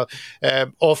issues. Well,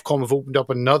 Ofcom have opened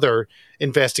up another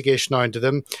investigation onto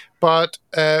them. But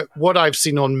what I've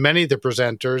seen on many of the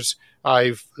presenters,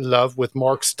 I've loved with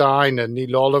Mark Stein and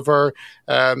Neil Oliver.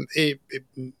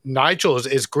 Nigel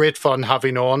is great fun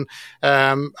having on,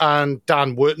 and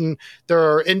Dan Wootton. There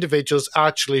are individuals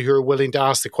actually who are willing to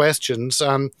ask the questions.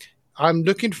 I'm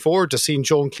looking forward to seeing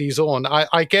John Cleese on.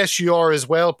 I guess you are as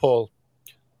well, Paul.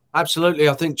 Absolutely.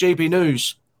 I think GB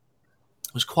News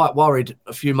was quite worried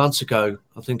a few months ago.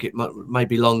 I think it may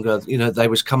be longer. They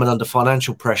was coming under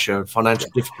financial pressure, financial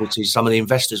difficulties. Some of the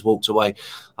investors walked away,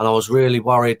 and I was really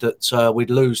worried that we'd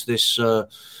lose this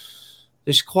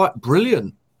quite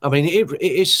brilliant. I mean, it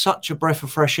is such a breath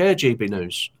of fresh air, GB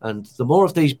News. And the more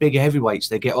of these bigger heavyweights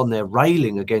they get on there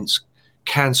railing against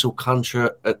cancel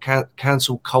culture,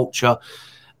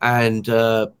 and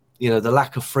the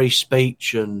lack of free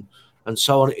speech and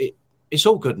so on. It's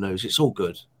all good news. It's all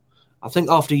good. I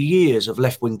think after years of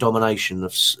left-wing domination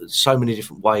of so many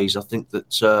different ways, I think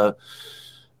that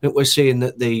we're seeing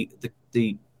that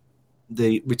the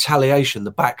retaliation,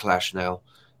 the backlash now.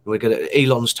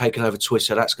 Elon's taken over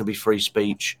Twitter. That's going to be free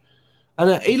speech,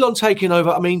 and Elon taking over.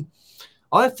 I mean,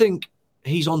 I think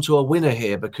he's onto a winner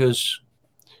here because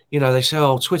they say,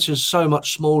 "Oh, Twitter's so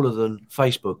much smaller than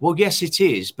Facebook." Well, yes, it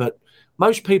is, but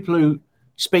most people who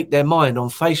speak their mind on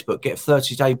Facebook get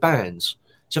 30-day bans.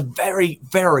 It's a very,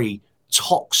 very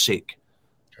toxic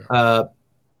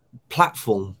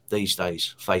platform these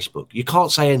days, Facebook. You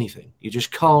can't say anything. You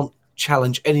just can't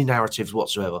challenge any narratives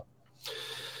whatsoever.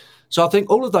 So I think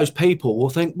all of those people will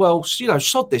think, well,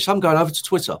 sod this, I'm going over to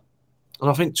Twitter. And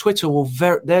I think Twitter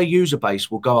their user base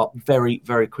will go up very,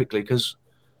 very quickly because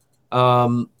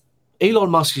Elon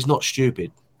Musk is not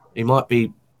stupid. He might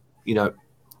be,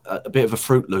 a bit of a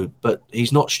Fruit Loop, but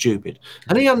he's not stupid.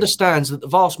 And he understands that the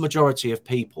vast majority of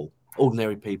people,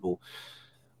 ordinary people,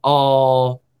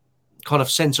 are kind of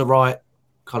centre-right,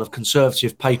 kind of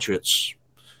conservative patriots.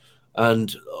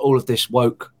 And all of this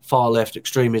woke, far-left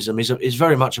extremism is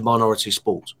very much a minority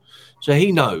sport. So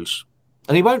he knows.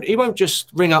 And he won't just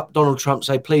ring up Donald Trump and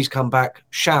say, please come back,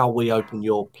 shall we open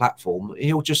your platform?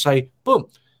 He'll just say, boom,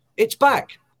 it's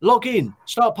back, log in,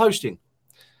 start posting.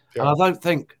 Yeah. And I don't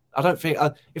think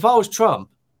if I was Trump,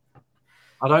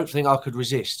 I don't think I could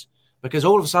resist because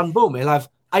all of a sudden, boom, he'll have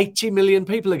 80 million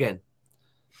people again.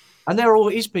 And they're all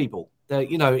his people.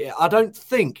 I don't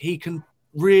think he can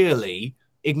really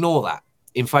ignore that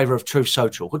in favour of Truth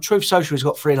Social. But Truth Social has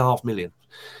got 3.5 million.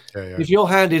 Yeah. If you're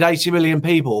handed 80 million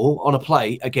people on a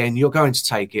plate, again, you're going to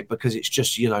take it because it's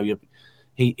just,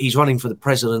 he's running for the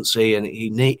presidency and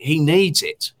he needs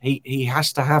it. He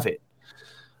has to have it.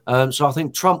 So I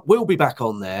think Trump will be back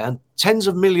on there, and tens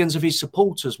of millions of his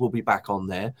supporters will be back on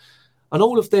there. And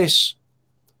all of this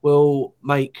will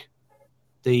make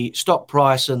the stock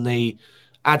price and the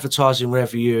advertising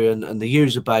revenue and the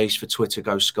user base for Twitter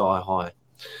go sky high.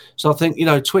 So I think,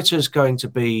 Twitter's going to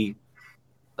be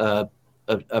a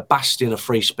bastion of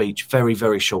free speech very,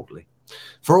 very shortly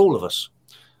for all of us.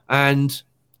 And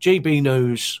GB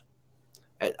News,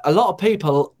 a lot of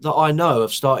people that I know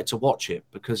have started to watch it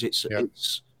because it's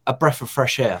a breath of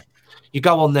fresh air. You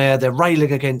go on there, they're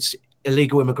railing against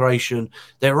illegal immigration,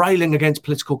 they're railing against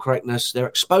political correctness, they're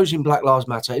exposing Black Lives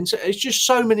Matter. It's just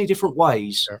so many different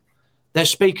ways. Yeah. They're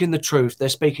speaking the truth, they're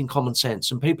speaking common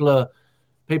sense, and people are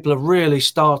really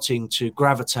starting to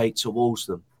gravitate towards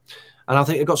them. And I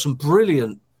think they've got some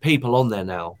brilliant people on there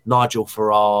now. Nigel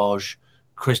Farage,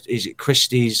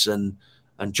 Christie's and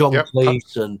John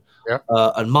Cleese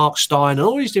and Mark Stein and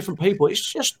all these different people.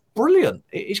 It's just brilliant.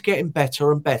 It's getting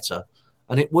better and better,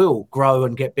 and it will grow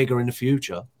and get bigger in the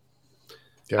future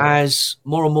as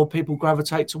more and more people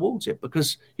gravitate towards it.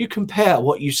 Because you compare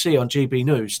what you see on GB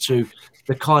News to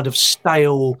the kind of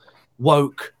stale,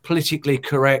 woke, politically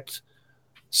correct,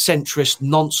 centrist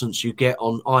nonsense you get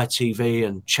on ITV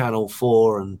and Channel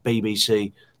 4 and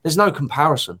BBC. There's no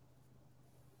comparison.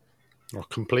 Not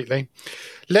completely.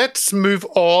 Let's move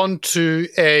on to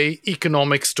a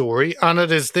economic story, and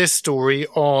it is this story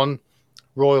on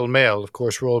Royal Mail. Of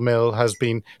course, Royal Mail has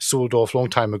been sold off a long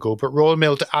time ago, but Royal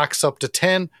Mail to axe up to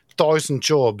 10,000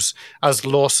 jobs as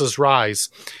losses rise.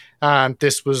 And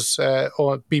this was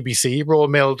on BBC. Royal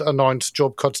Mail announced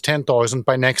job cuts 10,000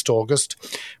 by next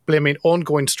August, blaming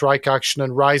ongoing strike action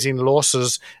and rising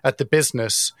losses at the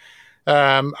business.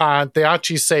 And they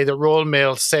actually say that Royal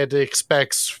Mail said it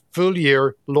expects full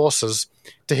year losses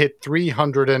to hit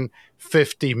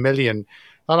 350 million.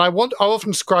 And I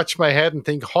often scratch my head and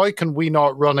think, how can we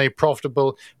not run a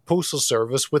profitable postal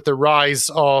service with the rise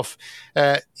of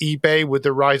eBay, with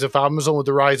the rise of Amazon, with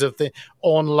the rise of the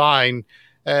online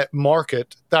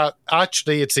market, that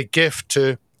actually it's a gift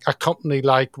to a company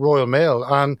like Royal Mail.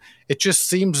 And it just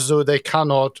seems as though they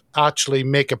cannot actually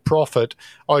make a profit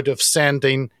out of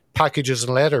sending packages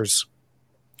and letters.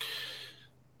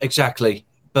 Exactly.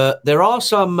 But there are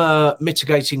some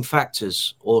mitigating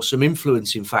factors or some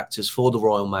influencing factors for the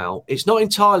Royal Mail. It's not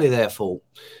entirely their fault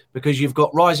because you've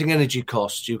got rising energy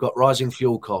costs, you've got rising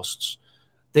fuel costs.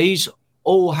 These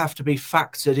all have to be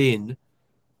factored in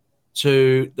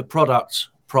to the product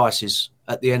prices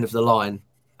at the end of the line.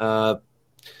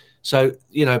 So,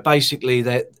 basically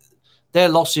their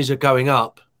losses are going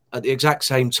up at the exact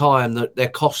same time that their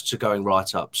costs are going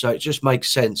right up. So it just makes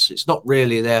sense. It's not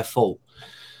really their fault.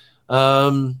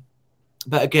 But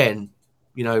again,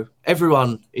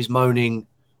 everyone is moaning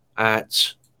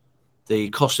at the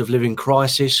cost of living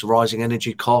crisis, rising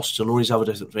energy costs and all these other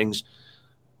different things.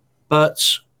 But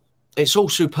it's all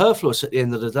superfluous at the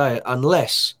end of the day,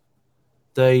 unless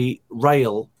they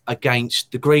rail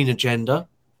against the green agenda,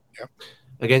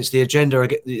 against the agenda,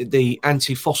 the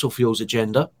anti-fossil fuels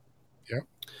agenda.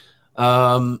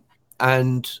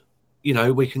 And,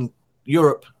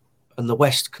 Europe and the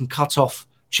West can cut off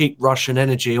cheap Russian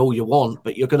energy all you want,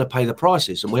 but you're going to pay the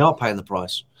prices, and we are paying the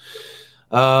price.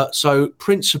 So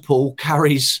principle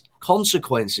carries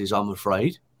consequences, I'm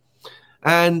afraid.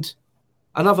 And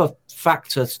another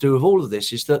factor to do with all of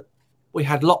this is that we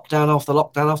had lockdown after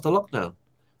lockdown after lockdown.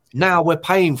 Now we're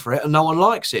paying for it and no one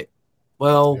likes it.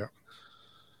 Well,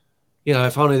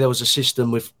 if only there was a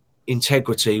system with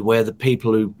integrity where the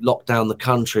people who locked down the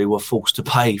country were forced to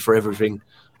pay for everything,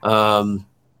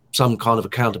 some kind of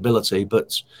accountability.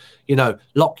 But,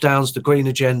 lockdowns, the green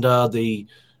agenda, the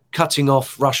cutting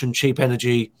off Russian cheap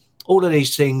energy, all of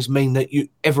these things mean that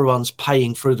everyone's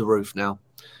paying through the roof now.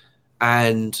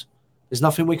 And there's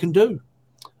nothing we can do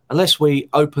unless we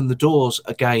open the doors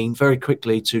again very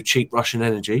quickly to cheap Russian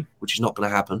energy, which is not going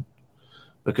to happen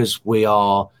because we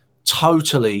are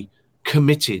totally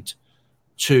committed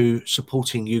to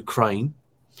supporting Ukraine,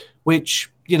 which,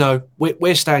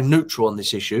 we're staying neutral on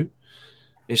this issue.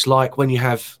 It's like when you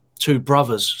have two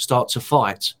brothers start to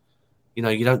fight,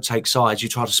 you don't take sides, you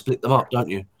try to split them up, don't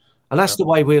you? And that's the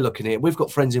way we're looking at it. We've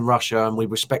got friends in Russia and we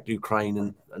respect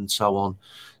Ukraine and so on.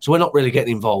 So we're not really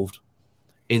getting involved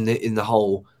in the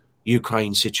whole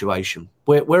Ukraine situation.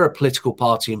 We're a political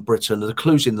party in Britain. The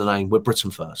clue's in the name. We're Britain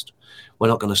first. We're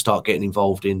not going to start getting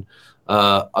involved in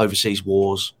overseas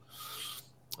wars.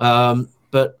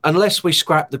 But unless we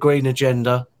scrap the green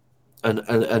agenda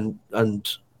and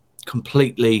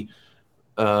completely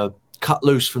cut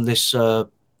loose from this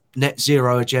net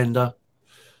zero agenda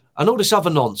and all this other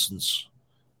nonsense,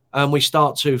 and we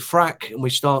start to frack and we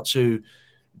start to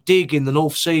dig in the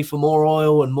North Sea for more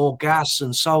oil and more gas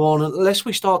and so on. Unless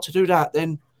we start to do that,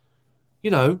 then,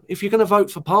 if you're going to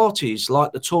vote for parties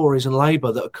like the Tories and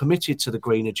Labour that are committed to the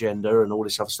green agenda and all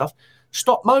this other stuff,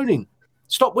 stop moaning,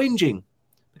 stop whinging,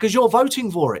 because you're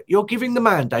voting for it. You're giving the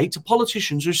mandate to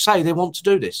politicians who say they want to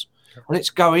do this. And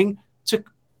it's going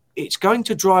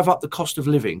to drive up the cost of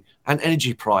living and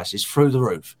energy prices through the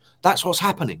roof. That's what's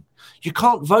happening. You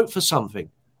can't vote for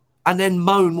something and then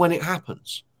moan when it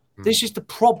happens. This is the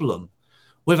problem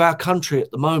with our country at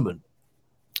the moment.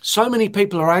 So many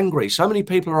people are angry. So many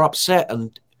people are upset,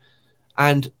 and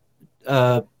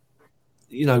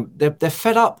they're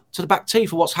fed up to the back teeth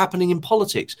for what's happening in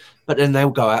politics. But then they'll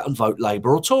go out and vote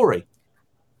Labour or Tory,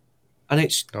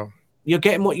 and you're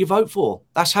getting what you vote for.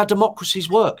 That's how democracies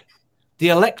work. The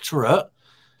electorate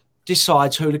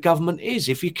decides who the government is.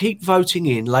 If you keep voting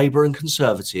in Labour and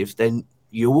Conservative, then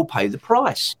you will pay the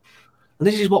price. And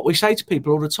this is what we say to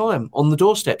people all the time on the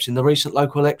doorsteps in the recent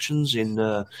local elections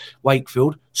in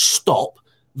Wakefield. Stop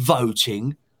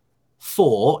voting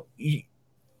for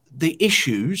the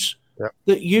issues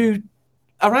that you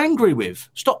are angry with.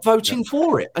 Stop voting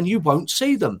for it, and you won't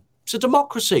see them. It's a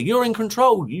democracy. You're in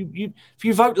control. If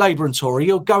you vote Labour and Tory,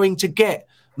 you're going to get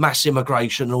mass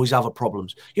immigration and all these other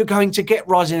problems. You're going to get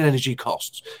rising energy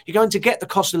costs. You're going to get the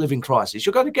cost of living crisis.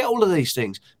 You're going to get all of these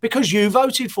things because you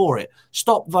voted for it.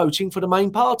 Stop voting for the main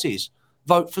parties.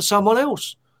 Vote for someone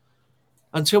else.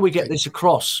 Until we get this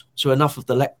across to enough of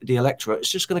the electorate, it's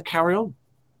just going to carry on.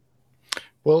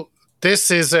 Well,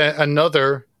 this is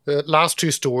another, last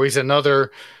two stories, another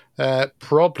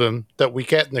problem that we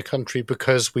get in the country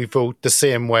because we vote the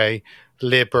same way,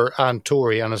 Labour and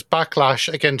Tory, and as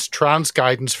backlash against trans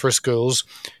guidance for schools.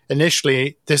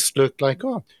 Initially, this looked like,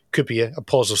 could be a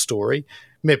positive story,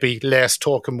 maybe less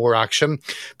talk and more action.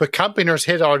 But campaigners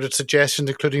hit out at suggestions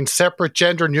including separate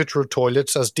gender-neutral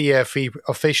toilets as DFE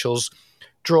officials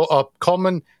draw up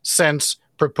common sense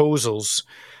proposals.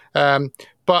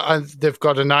 But they've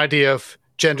got an idea of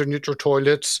gender-neutral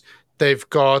toilets. They've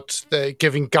got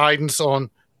giving guidance on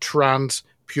trans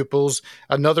pupils.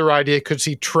 Another idea could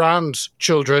see trans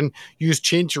children use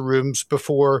changing rooms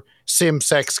before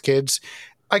same-sex kids.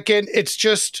 Again, it's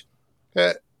just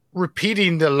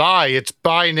repeating the lie. It's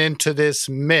buying into this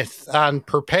myth and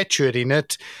perpetuating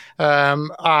it.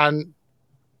 And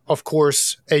of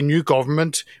course, a new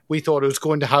government, we thought it was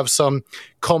going to have some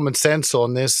common sense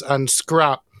on this and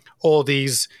scrap all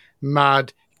these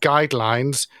mad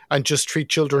guidelines and just treat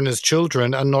children as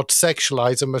children and not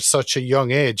sexualize them at such a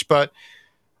young age. But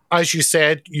as you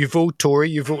said, you vote Tory,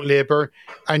 you vote Labour,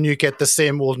 and you get the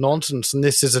same old nonsense. And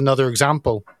this is another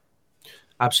example.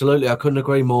 Absolutely. I couldn't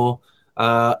agree more.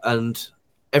 And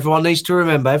everyone needs to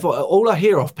remember, all I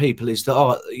hear of people is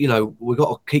that, we've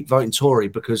got to keep voting Tory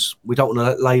because we don't want to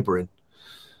let Labour in.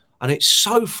 And it's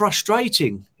so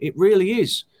frustrating. It really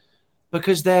is.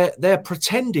 Because they're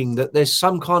pretending that there's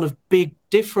some kind of big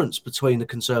difference between the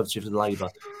Conservatives and Labour.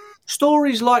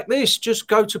 Stories like this just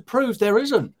go to prove there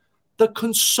isn't. The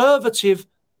Conservative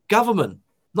government,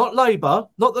 not Labour,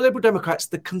 not the Liberal Democrats,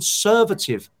 the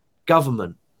Conservative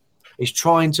government is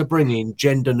trying to bring in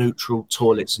gender-neutral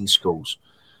toilets in schools.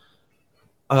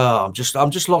 I'm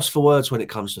just lost for words when it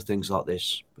comes to things like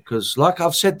this. Because like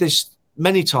I've said this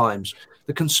many times,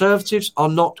 the Conservatives are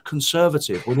not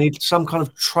conservative. We need some kind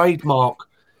of trademark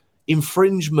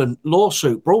infringement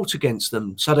lawsuit brought against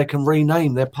them so they can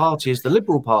rename their party as the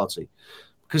Liberal Party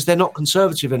because they're not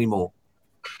conservative anymore.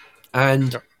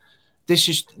 And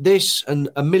this and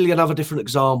a million other different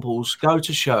examples go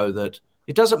to show that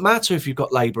it doesn't matter if you've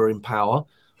got Labour in power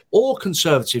or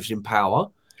Conservatives in power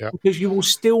because you will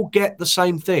still get the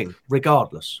same thing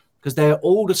regardless because they're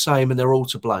all the same and they're all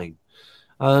to blame.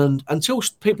 And until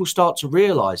people start to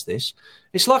realise this,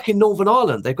 it's like in Northern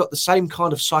Ireland, they've got the same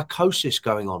kind of psychosis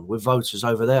going on with voters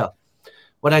over there,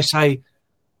 where they say,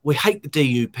 we hate the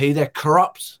DUP, they're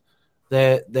corrupt,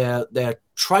 they're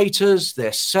traitors,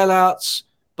 they're sellouts,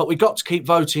 but we've got to keep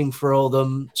voting for all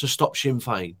them to stop Sinn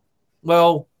Féin.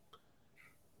 Well,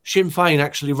 Sinn Féin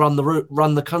actually run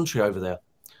the country over there.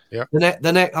 Yeah.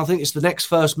 I think it's the next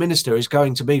First Minister is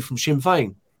going to be from Sinn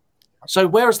Féin. So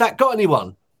where has that got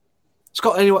anyone? It's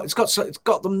got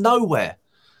them nowhere.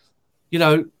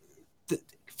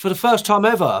 For the first time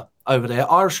ever over there,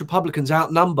 Irish Republicans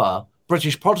outnumber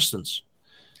British Protestants.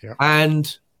 Yeah.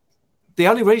 And the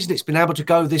only reason it's been able to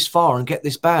go this far and get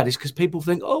this bad is because people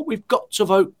think, we've got to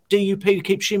vote DUP to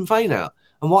keep Sinn Féin out.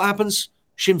 And what happens?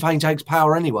 Sinn Féin takes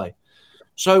power anyway.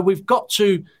 So we've got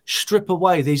to strip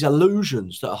away these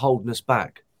illusions that are holding us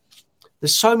back.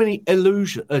 There's so many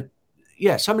illusions and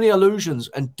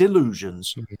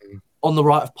delusions on the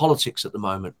right of politics at the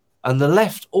moment. And the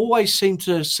left always seem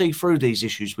to see through these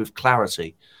issues with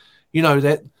clarity. You know,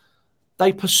 that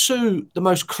they pursue the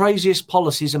most craziest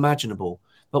policies imaginable.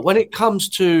 But when it comes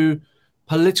to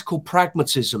political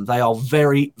pragmatism, they are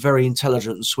very, very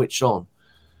intelligent and switched on.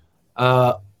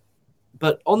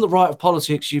 But on the right of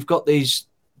politics, you've got these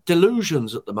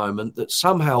delusions at the moment that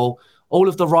somehow all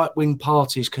of the right-wing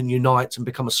parties can unite and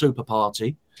become a super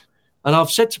party. And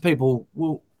I've said to people,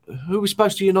 well, who are we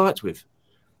supposed to unite with?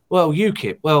 Well,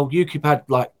 UKIP. Well, UKIP had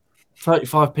like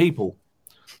 35 people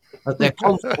at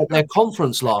their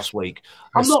conference last week.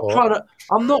 I'm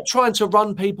not trying to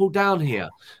run people down here,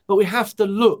 but we have to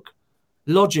look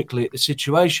logically at the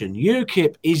situation.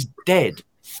 UKIP is dead,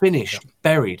 finished,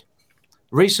 buried.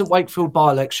 Recent Wakefield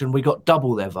by-election, we got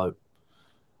double their vote.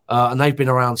 And they've been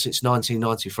around since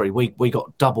 1993. We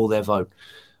got double their vote.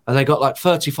 And they got like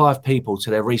 35 people to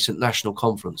their recent national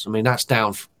conference. I mean, that's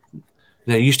down.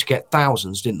 They used to get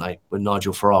thousands, didn't they, when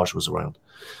Nigel Farage was around?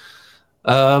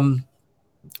 And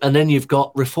then you've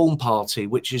got Reform Party,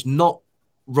 which is not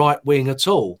right-wing at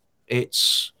all.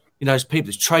 It's, you know,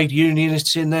 there's trade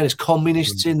unionists in there, there's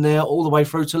communists in there, all the way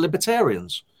through to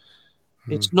libertarians.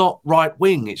 It's not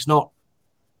right-wing. It's not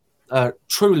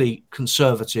truly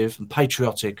conservative and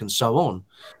patriotic and so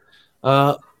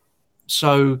on.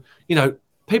 So, you know,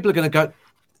 people are going to go,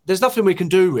 there's nothing we can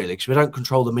do really because we don't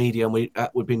control the media and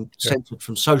we've been censored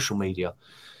from social media.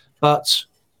 But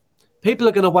people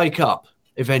are going to wake up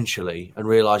eventually and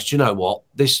realise, do you know what,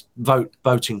 this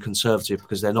voting Conservative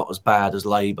because they're not as bad as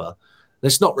Labour,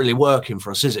 that's not really working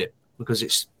for us, is it? Because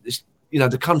it's you know,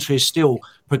 the country is still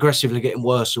progressively getting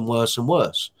worse and worse and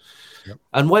worse. Yep.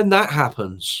 And when that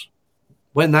happens,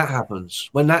 when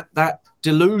that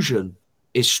delusion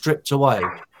is stripped away,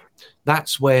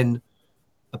 that's when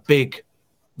a big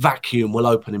vacuum will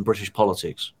open in British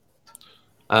politics.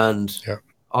 And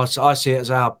I see it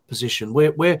as our position.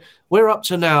 We're up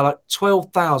to now like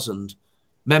 12,000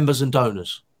 members and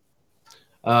donors,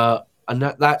 and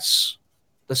that's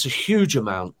a huge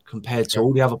amount compared to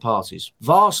all the other parties.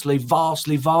 Vastly,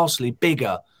 vastly, vastly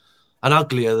bigger and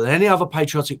uglier than any other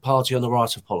patriotic party on the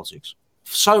right of politics.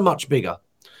 So much bigger.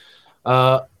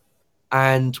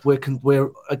 And we're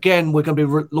going to be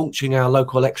launching our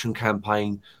local election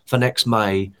campaign for next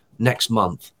May, next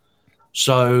month.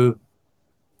 So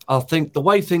I think the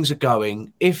way things are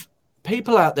going, if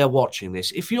people out there watching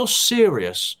this, if you're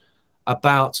serious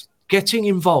about getting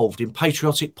involved in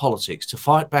patriotic politics to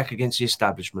fight back against the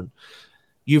establishment,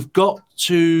 you've got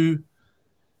to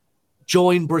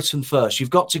join Britain First. You've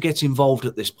got to get involved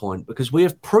at this point because we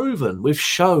have proven, we've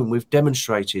shown, we've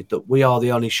demonstrated that we are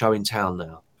the only show in town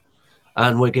now.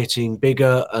 And we're getting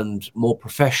bigger and more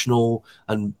professional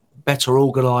and better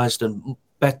organised and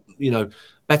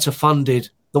better funded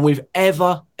than we've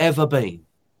ever been.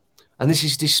 And this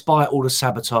is despite all the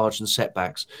sabotage and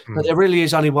setbacks. But there really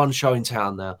is only one show in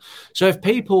town now. So if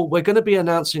we're going to be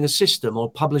announcing a system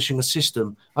or publishing a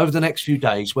system over the next few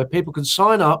days where people can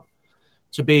sign up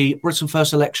to be Britain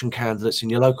First election candidates in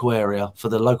your local area for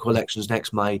the local elections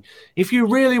next May. If you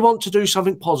really want to do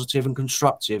something positive and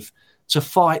constructive to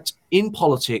fight in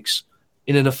politics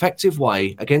in an effective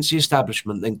way against the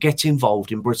establishment, then get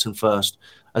involved in Britain First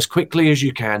as quickly as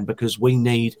you can because we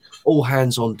need all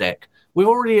hands on deck. We've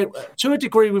already, to a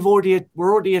degree, we're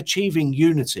already achieving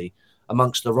unity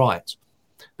amongst the right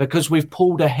because we've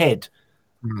pulled ahead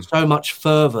so much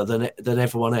further than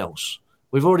everyone else.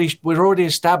 We're already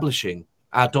establishing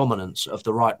our dominance of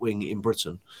the right wing in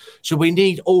Britain. So we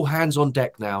need all hands on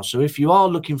deck now. So if you are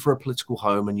looking for a political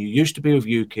home and you used to be with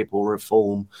UKIP or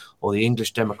Reform or the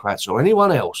English Democrats or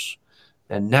anyone else,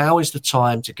 then now is the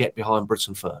time to get behind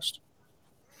Britain First.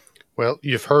 Well,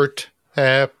 you've heard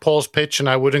Paul's pitch, and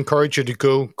I would encourage you to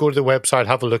go to the website,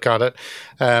 have a look at it,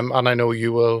 and I know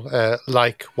you will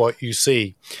like what you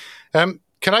see.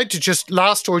 Can I just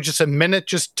last story, just a minute,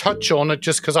 just touch on it,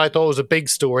 just because I thought it was a big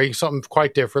story, something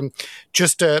quite different.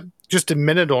 Just a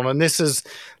minute on, and this is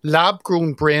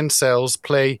lab-grown brain cells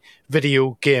play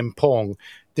video game Pong.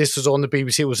 This was on the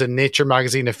BBC. It was in Nature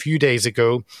magazine a few days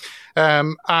ago,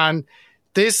 and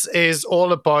this is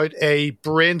all about a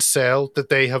brain cell that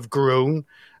they have grown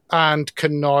and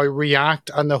can now react,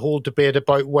 and the whole debate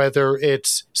about whether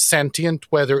it's sentient,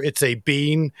 whether it's a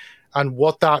being, and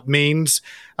what that means.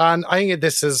 And I think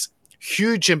this has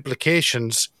huge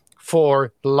implications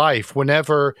for life.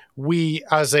 Whenever we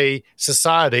as a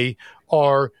society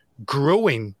are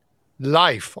growing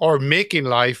life or making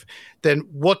life, then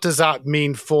what does that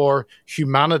mean for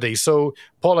humanity? So,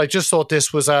 Paul, I just thought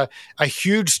this was a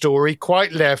huge story,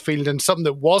 quite left field, and something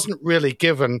that wasn't really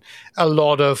given a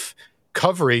lot of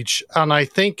coverage. And I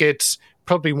think it's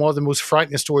probably one of the most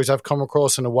frightening stories I've come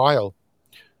across in a while.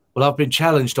 Well, I've been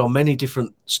challenged on many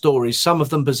different stories, some of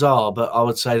them bizarre, but I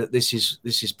would say that this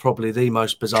is probably the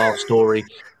most bizarre story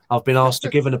I've been asked to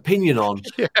give an opinion on.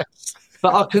 Yes.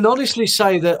 But I can honestly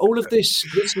say that all of this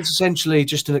is essentially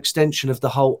just an extension of the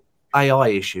whole AI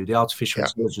issue, the artificial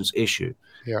intelligence issue.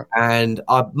 Yeah. And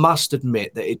I must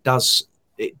admit that it does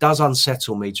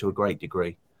unsettle me to a great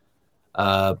degree,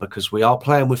 because we are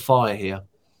playing with fire here.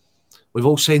 We've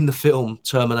all seen the film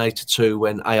Terminator 2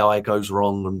 when AI goes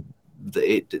wrong and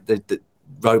the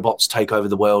robots take over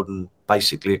the world and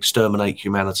basically exterminate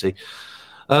humanity.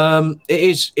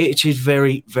 It is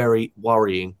very, very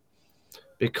worrying,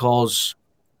 because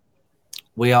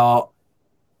we are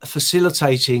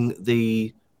facilitating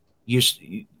the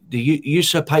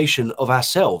usurpation of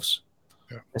ourselves,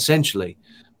 essentially,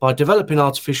 by developing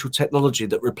artificial technology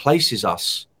that replaces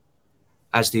us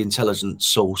as the intelligent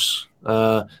source.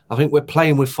 I think we're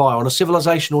playing with fire on a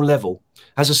civilizational level.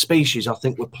 As a species, I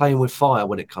think we're playing with fire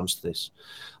when it comes to this.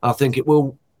 I think it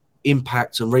will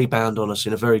impact and rebound on us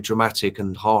in a very dramatic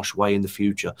and harsh way in the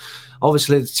future.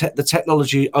 Obviously, the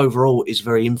technology overall is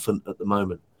very infant at the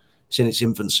moment. It's in its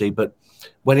infancy, but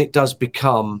when it does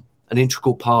become an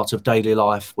integral part of daily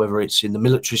life, whether it's in the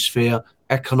military sphere,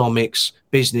 economics,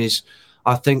 business,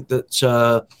 I think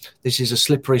that this is a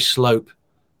slippery slope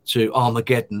to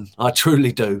Armageddon. I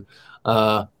truly do.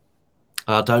 I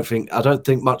don't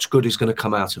think much good is going to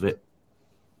come out of it.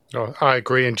 Oh, I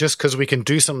agree. And just because we can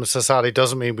do something in society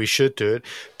doesn't mean we should do it.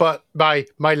 But my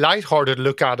lighthearted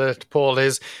look at it, Paul,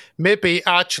 is maybe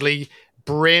actually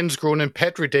brains grown in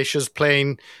Petri dishes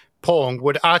playing Pong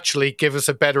would actually give us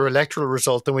a better electoral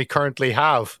result than we currently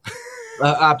have.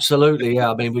 Absolutely,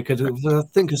 yeah. I mean, we could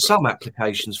think of some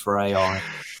applications for AI.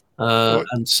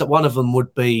 And so one of them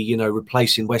would be,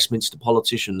 replacing Westminster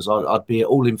politicians. I'd be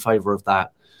all in favour of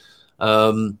that.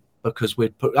 Because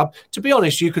we'd put up, to be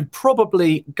honest, you could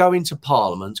probably go into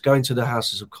Parliament, go into the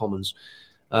House of Commons,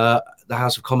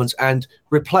 and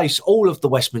replace all of the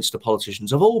Westminster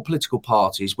politicians of all political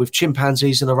parties with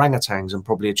chimpanzees and orangutans and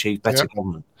probably achieve better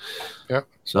government. Yeah.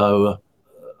 So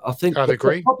I think I'd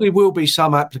agree. There probably will be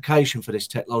some application for this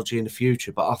technology in the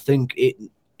future, but I think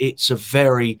it's a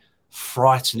very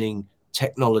frightening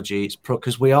technology. It's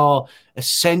because we are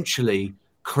essentially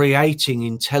creating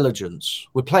intelligence.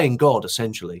 We're playing God,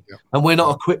 essentially, and we're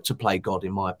not equipped to play God,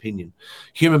 in my opinion.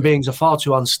 Human beings are far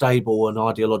too unstable and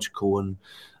ideological, and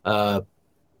I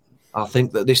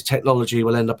think that this technology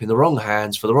will end up in the wrong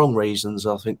hands for the wrong reasons.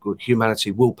 I think humanity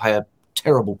will pay a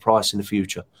terrible price in the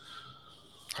future.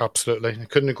 Absolutely. I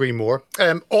couldn't agree more.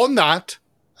 On that,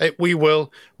 we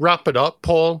will wrap it up.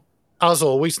 Paul, as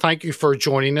always, thank you for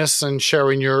joining us and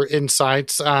sharing your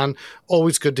insights, and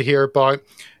always good to hear about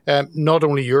not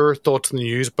only your thoughts on the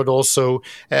news, but also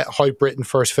how Britain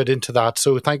First fit into that.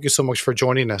 So thank you so much for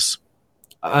joining us.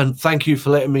 And thank you for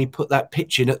letting me put that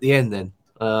pitch in at the end then.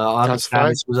 I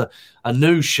understand this was a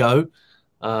news show,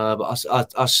 but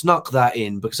I snuck that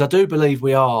in because I do believe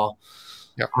we are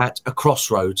at a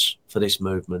crossroads for this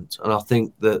movement. And I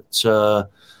think that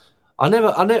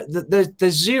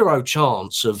there's zero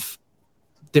chance of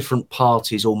different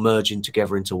parties all merging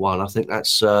together into one. I think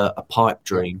that's a pipe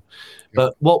dream.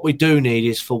 But what we do need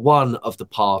is for one of the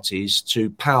parties to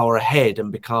power ahead and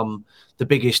become the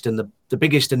biggest and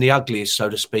the ugliest, so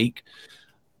to speak.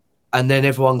 And then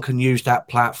everyone can use that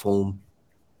platform,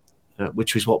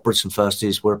 which is what Britain First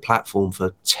is. We're a platform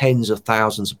for tens of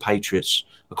thousands of patriots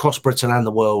across Britain and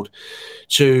the world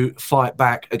to fight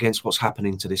back against what's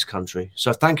happening to this country.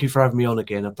 So thank you for having me on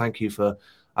again, and thank you for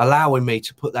allowing me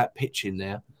to put that pitch in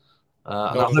there.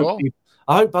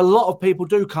 I hope a lot of people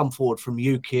do come forward from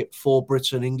UKIP, For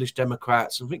Britain, English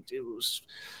Democrats. I think it was,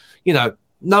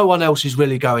 no one else is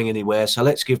really going anywhere. So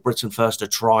let's give Britain First a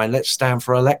try, and let's stand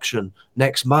for election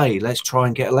next May. Let's try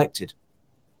and get elected.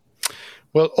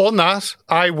 Well, on that,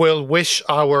 I will wish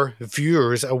our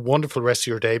viewers a wonderful rest of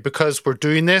your day, because we're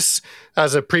doing this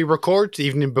as a pre-record the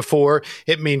evening before.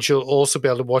 It means you'll also be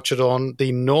able to watch it on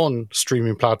the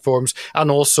non-streaming platforms.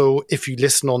 And also, if you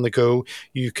listen on the go,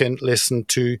 you can listen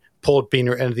to Podbean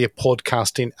or any of the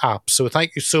podcasting apps. So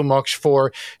thank you so much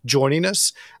for joining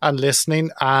us and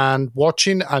listening and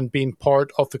watching and being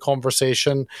part of the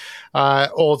conversation.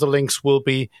 All the links will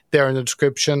be there in the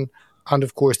description. And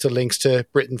of course, the links to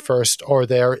Britain First are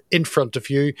there in front of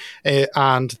you,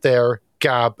 and their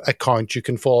Gab account. You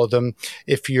can follow them.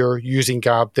 If you're using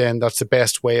Gab, then that's the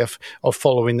best way of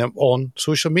following them on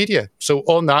social media. So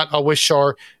on that, I wish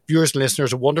our viewers and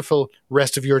listeners a wonderful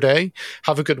rest of your day.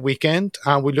 Have a good weekend,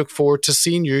 and we look forward to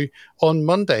seeing you on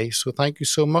Monday. So thank you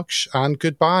so much, and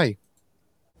goodbye.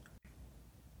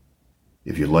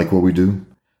 If you like what we do,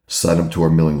 sign up to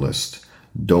our mailing list.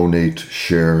 donate,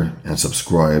 share, and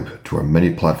subscribe to our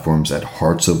many platforms at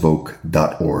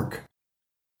heartsofoak.org.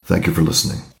 Thank you for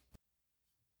listening.